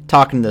I'm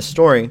talking this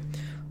story.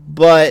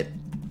 But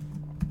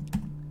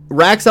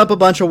racks up a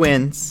bunch of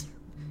wins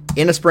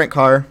in a sprint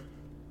car.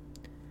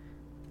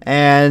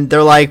 And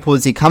they're like,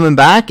 was he coming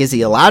back? Is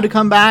he allowed to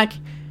come back?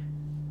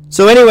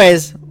 So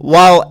anyways,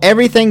 while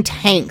everything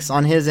tanks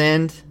on his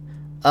end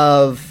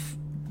of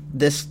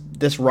this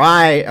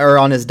ride, or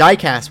on his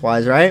diecast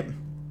wise, right?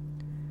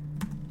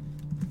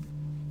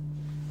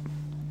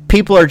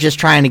 People are just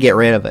trying to get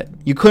rid of it.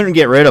 You couldn't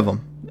get rid of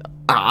them.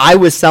 I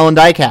was selling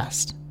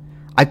diecast.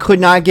 I could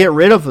not get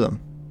rid of them.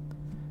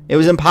 It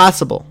was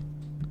impossible.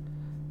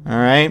 All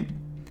right.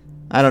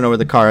 I don't know where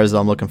the car is that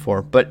I'm looking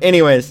for. But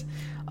anyways,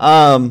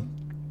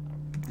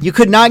 you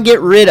could not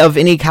get rid of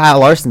any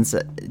Kyle Larsons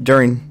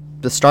during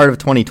the start of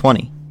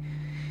 2020.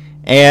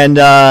 And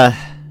I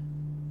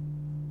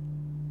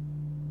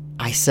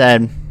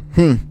said,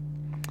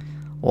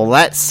 well,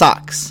 that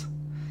sucks.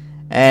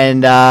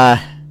 And,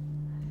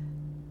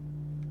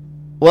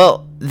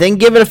 well, then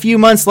give it a few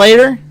months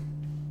later.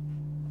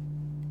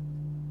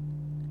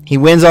 He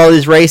wins all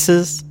these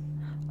races.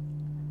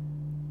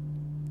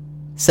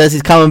 Says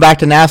he's coming back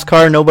to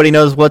NASCAR. Nobody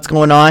knows what's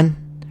going on.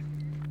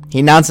 He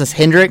announces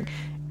Hendrick.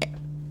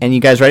 And you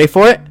guys ready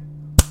for it?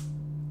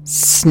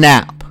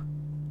 Snap.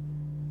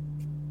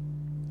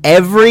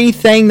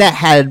 Everything that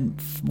had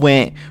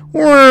went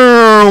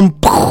all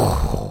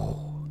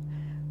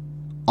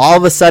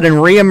of a sudden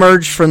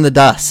reemerged from the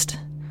dust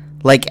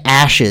like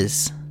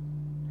ashes.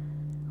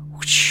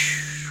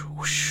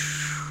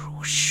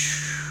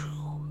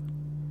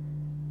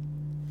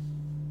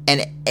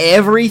 And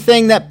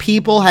everything that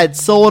people had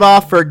sold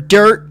off for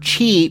dirt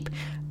cheap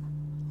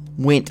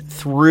went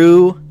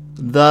through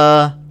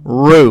the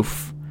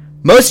roof.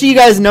 Most of you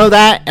guys know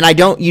that, and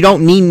you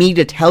don't need me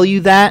to tell you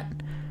that.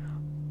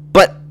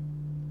 But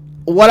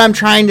what I'm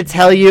trying to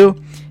tell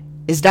you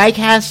is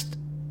diecast,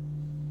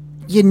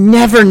 you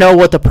never know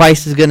what the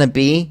price is going to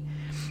be.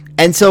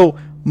 And so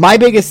my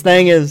biggest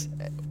thing is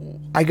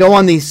I go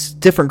on these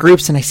different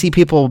groups and I see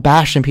people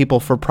bashing people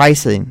for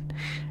pricing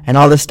and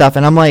all this stuff.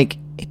 And I'm like,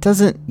 it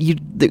doesn't,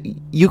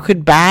 you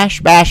could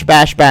bash.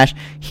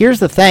 Here's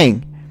the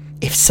thing.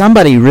 If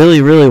somebody really,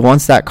 really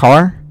wants that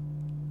car,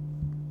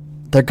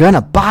 they're going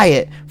to buy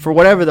it for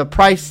whatever the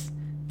price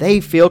they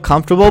feel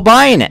comfortable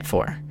buying it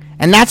for.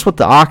 And that's what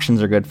the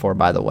auctions are good for,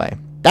 by the way.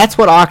 That's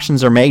what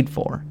auctions are made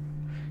for.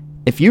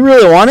 If you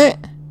really want it,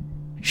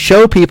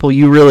 show people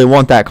you really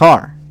want that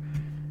car.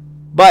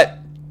 But,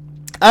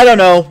 I don't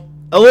know.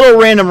 A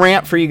little random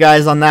rant for you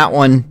guys on that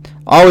one.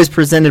 Always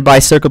presented by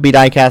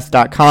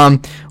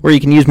CircleBDiecast.com, where you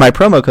can use my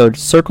promo code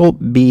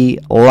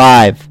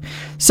CircleBLive.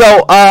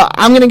 So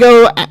I'm going to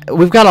go.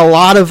 We've got a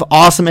lot of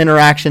awesome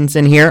interactions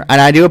in here, and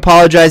I do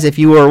apologize if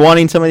you were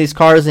wanting some of these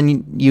cars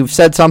and you've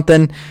said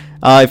something.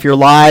 If you're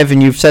live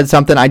and you've said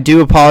something, I do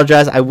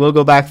apologize. I will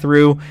go back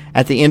through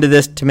at the end of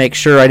this to make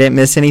sure I didn't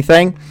miss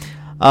anything.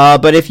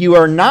 But if you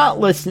are not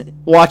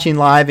watching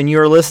live and you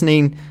are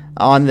listening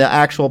on the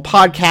actual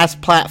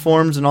podcast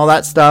platforms and all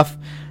that stuff,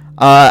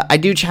 I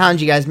do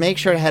challenge you guys, make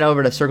sure to head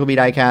over to Circle B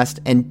Diecast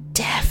and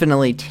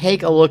definitely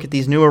take a look at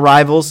these new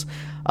arrivals.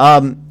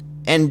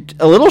 And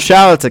a little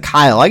shout out to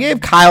Kyle. I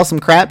gave Kyle some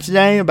crap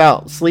today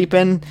about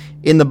sleeping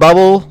in the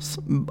bubbles,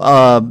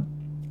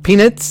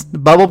 peanuts, the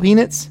bubble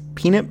peanuts,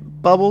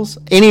 peanut bubbles.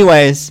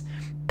 Anyways,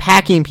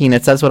 packing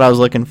peanuts, that's what I was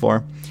looking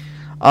for.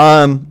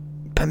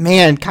 But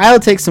man, Kyle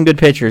takes some good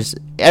pictures.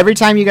 Every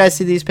time you guys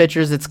see these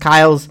pictures, it's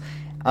Kyle's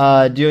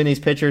doing these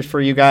pictures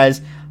for you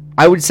guys.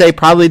 I would say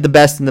probably the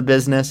best in the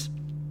business.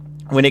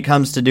 when it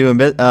comes to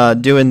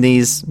doing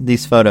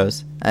these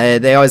photos.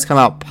 They always come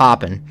out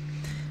popping.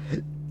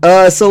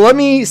 So let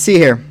me see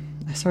here.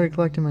 I started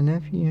collecting my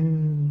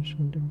nephew.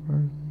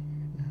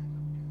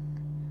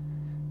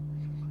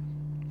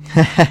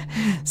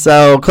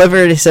 So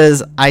Clifford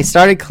says, I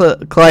started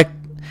to collect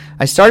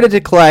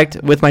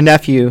with my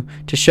nephew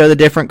to show the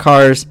different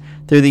cars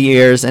through the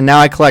years, and now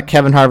I collect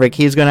Kevin Harvick.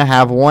 He's going to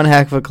have one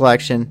heck of a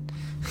collection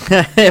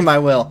in my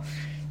will.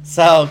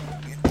 So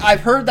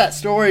I've heard that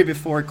story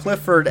before.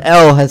 Clifford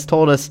L. has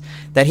told us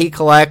that he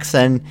collects,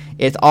 and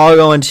it's all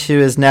going to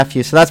his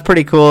nephew. So that's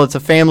pretty cool. It's a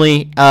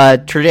family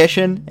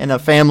tradition and a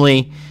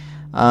family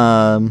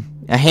a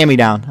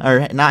hand-me-down.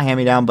 Or not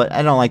hand-me-down, but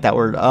I don't like that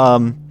word.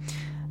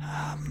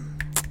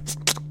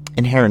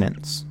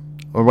 Inheritance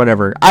or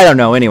whatever. I don't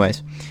know.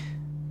 Anyways.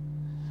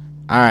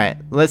 All right.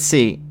 Let's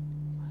see.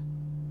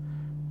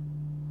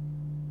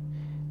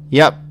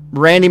 Yep.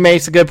 Randy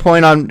makes a good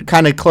point on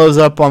kind of close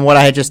up on what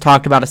I had just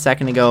talked about a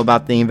second ago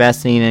about the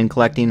investing and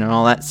collecting and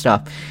all that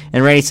stuff.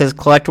 And Randy says,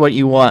 collect what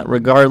you want,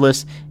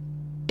 regardless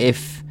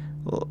if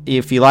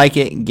you like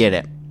it, get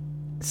it.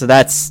 So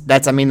that's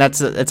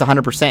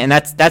 100%. And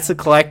that's the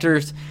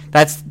collectors.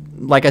 That's,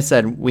 like I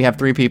said, we have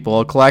three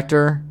people: a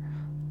collector,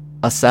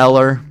 a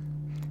seller,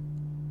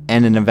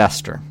 and an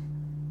investor.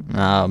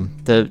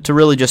 To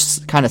really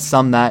just kind of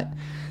sum that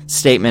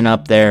statement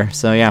up there.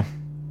 So yeah.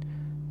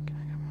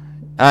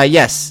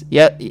 Yes.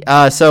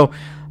 Yeah. So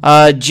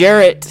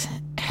Jarrett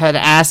had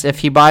asked if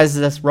he buys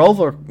this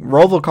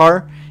Roval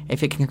car,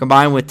 if it can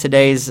combine with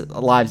today's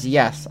lives.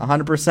 Yes,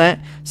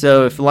 100%.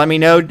 So let me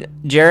know,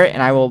 Jarrett,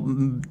 and I will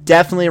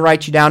definitely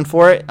write you down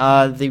for it.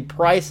 The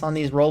price on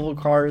these Roval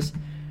cars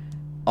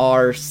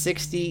are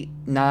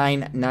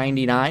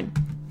 $69.99.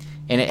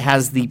 And it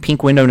has the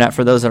pink window nut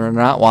for those that are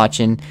not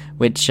watching,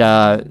 which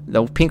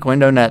the pink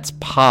window nuts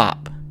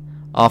pop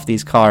off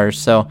these cars.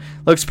 So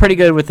looks pretty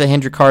good with the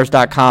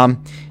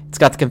HendrickCars.com. It's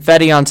got the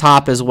confetti on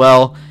top as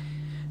well.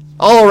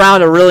 All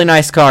around a really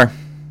nice car.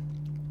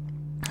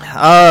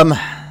 All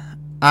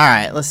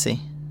right, let's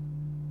see.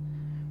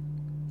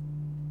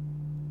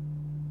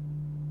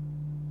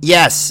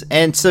 Yes,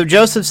 and so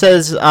Joseph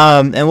says,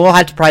 and we'll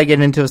have to probably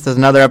get into this as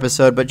another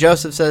episode, but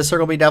Joseph says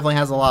Circle B definitely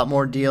has a lot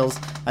more deals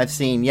I've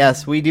seen.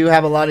 Yes, we do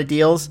have a lot of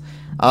deals.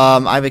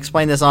 I've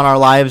explained this on our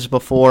lives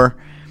before,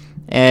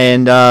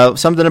 and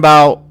something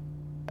about,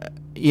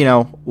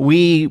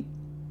 we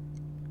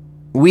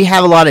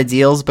have a lot of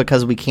deals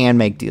because we can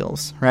make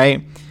deals,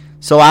 right?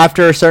 So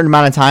after a certain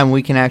amount of time,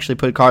 we can actually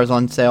put cars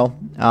on sale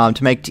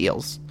to make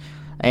deals.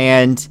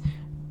 And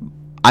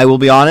I will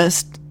be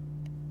honest,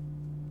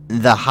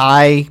 the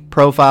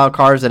high-profile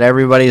cars that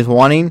everybody is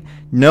wanting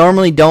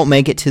normally don't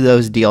make it to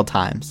those deal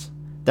times.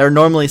 They're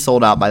normally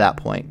sold out by that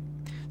point.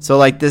 So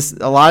like this,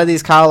 a lot of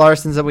these Kyle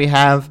Larsons that we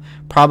have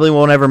probably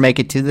won't ever make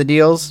it to the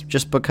deals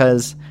just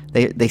because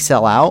they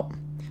sell out.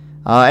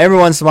 Every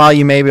once in a while,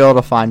 you may be able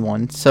to find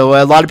one.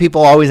 So a lot of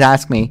people always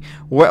ask me,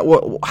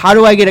 how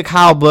do I get a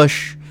Kyle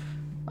Busch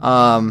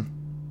on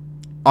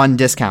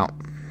discount?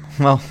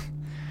 Well,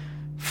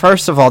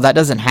 first of all, that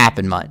doesn't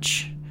happen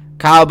much.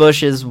 Kyle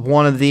Busch is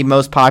one of the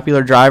most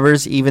popular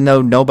drivers, even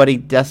though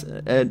nobody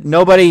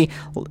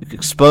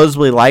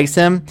supposedly likes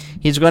him.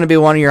 He's going to be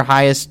one of your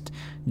highest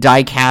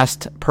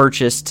Diecast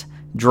purchased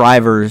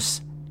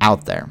drivers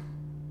out there.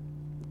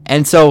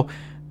 And so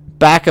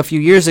back a few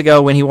years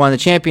ago when he won the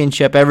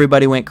championship,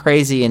 everybody went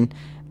crazy and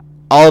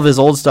all of his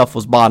old stuff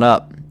was bought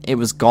up. It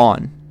was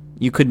gone.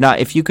 You could not,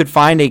 if you could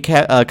find a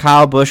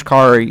Kyle Busch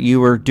car, you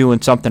were doing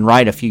something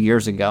right a few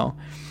years ago.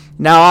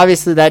 Now,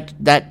 obviously,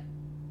 that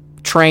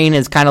train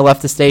has kind of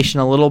left the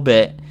station a little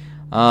bit,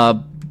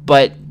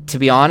 but to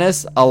be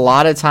honest, a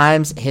lot of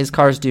times his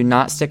cars do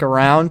not stick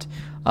around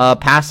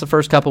past the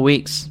first couple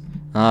weeks.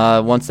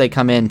 Once they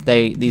come in,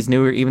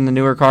 even the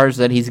newer cars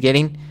that he's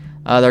getting,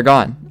 they're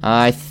gone.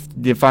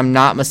 If I'm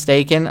not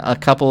mistaken, a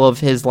couple of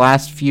his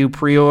last few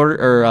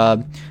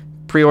pre-order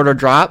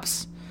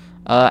drops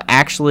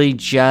actually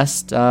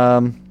just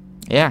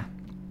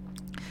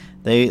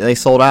they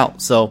sold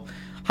out. So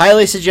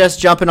highly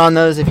suggest jumping on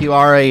those if you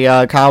are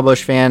a Kyle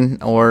Busch fan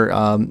or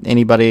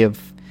anybody of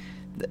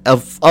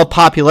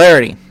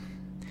popularity.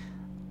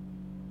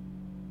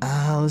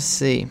 Let's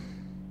see.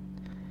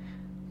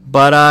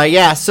 But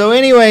yeah, so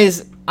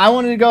anyways, I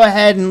wanted to go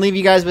ahead and leave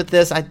you guys with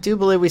this. I do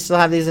believe we still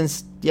have these in.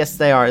 Yes,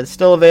 they are. It's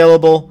still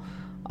available.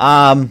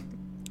 This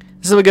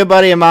is a good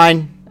buddy of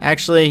mine,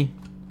 actually,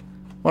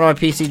 one of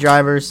my PC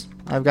drivers.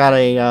 I've got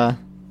a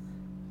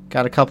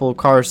couple of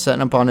cars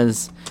setting up on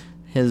his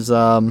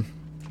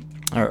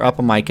or up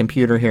on my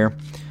computer here.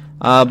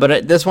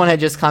 But this one had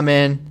just come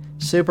in.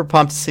 Super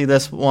pumped to see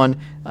this one.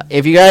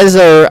 If you guys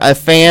are a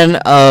fan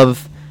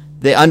of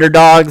the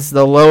underdogs,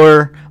 the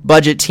lower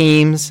budget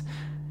teams,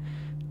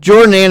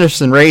 Jordan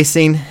Anderson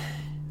Racing,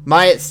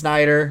 Myatt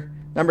Snyder,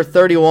 number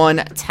 31,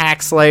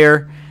 Tax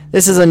Slayer.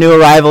 This is a new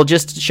arrival,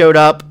 just showed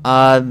up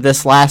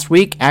this last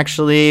week.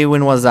 Actually,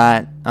 when was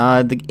that?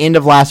 The end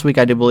of last week,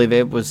 I do believe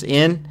it was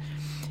in.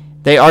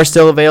 They are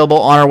still available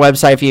on our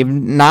website. If you've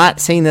not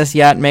seen this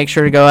yet, make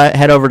sure to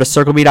head over to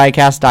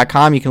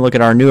CircleBDiecast.com. You can look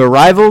at our new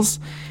arrivals.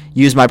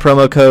 Use my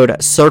promo code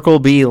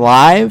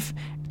CircleBLive.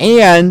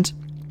 And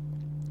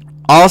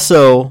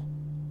also,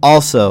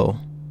 all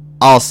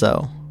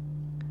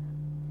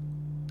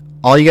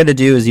you got to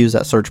do is use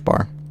that search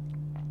bar.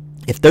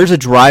 If there's a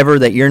driver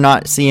that you're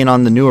not seeing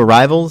on the new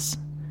arrivals,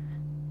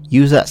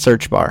 use that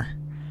search bar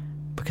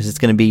because it's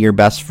going to be your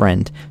best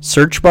friend.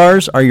 Search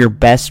bars are your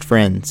best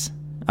friends.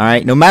 All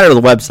right, no matter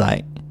the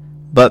website.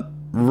 But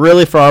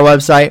really for our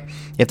website,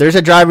 if there's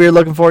a driver you're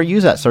looking for,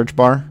 use that search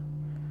bar.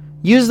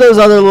 Use those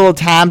other little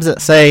tabs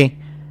that say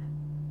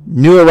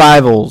new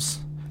arrivals.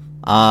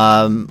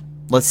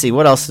 Let's see,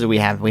 what else do we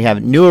have? We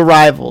have new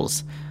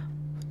arrivals,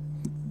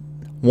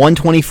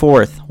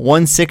 124th,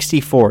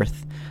 164th,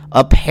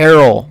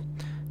 apparel,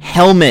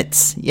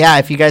 helmets. Yeah,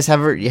 if you guys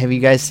have you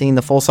guys seen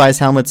the full-size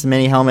helmets and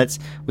mini helmets?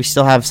 We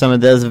still have some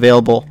of those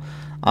available.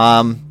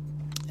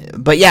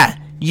 But yeah,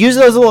 use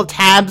those little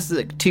tabs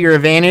to your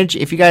advantage.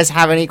 If you guys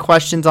have any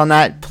questions on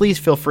that, please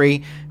feel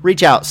free.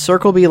 Reach out,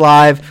 Circle B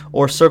Live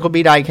or Circle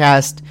B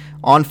Diecast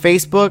on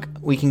Facebook.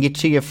 We can get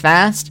to you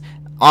fast.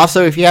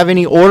 Also, if you have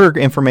any order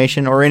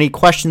information or any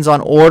questions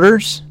on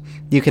orders,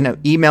 you can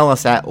email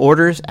us at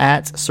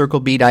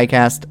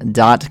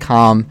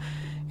orders@circlebdiecast.com.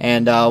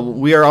 And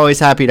we are always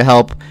happy to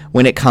help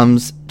when it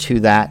comes to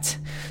that.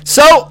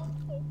 So,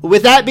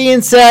 with that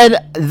being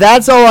said,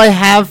 that's all I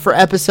have for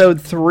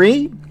episode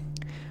 3.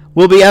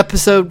 We'll be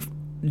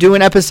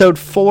doing episode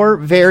 4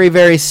 very,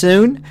 very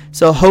soon.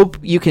 So hope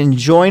you can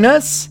join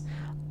us.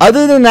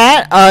 Other than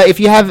that, if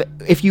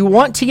you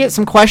want to get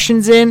some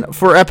questions in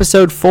for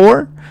episode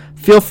 4,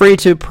 feel free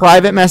to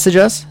private message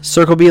us,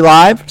 Circle B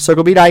Live,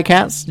 Circle B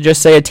Diecast.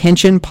 Just say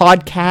attention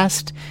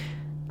podcast.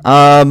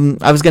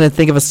 I was going to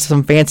think of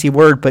some fancy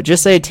word, but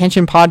just say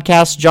attention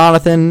podcast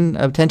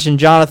attention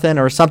Jonathan,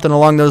 or something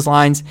along those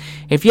lines.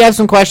 If you have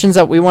some questions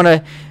that we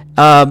may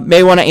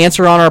want to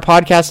answer on our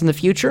podcast in the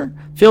future,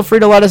 feel free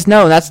to let us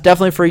know. That's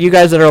definitely for you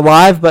guys that are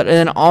live, but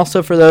then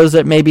also for those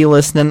that may be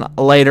listening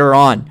later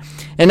on.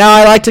 And now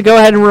I like to go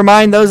ahead and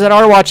remind those that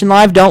are watching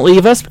live, don't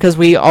leave us, because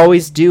we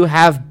always do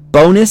have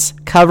bonus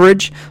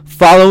coverage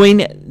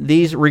following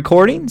these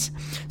recordings.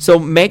 So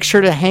make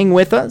sure to hang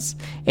with us.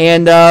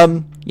 And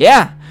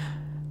yeah,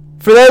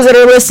 for those that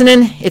are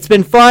listening, it's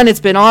been fun. It's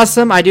been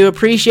awesome. I do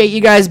appreciate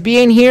you guys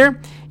being here.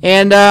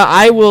 And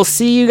I will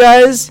see you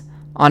guys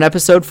on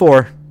episode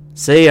 4.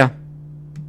 See ya.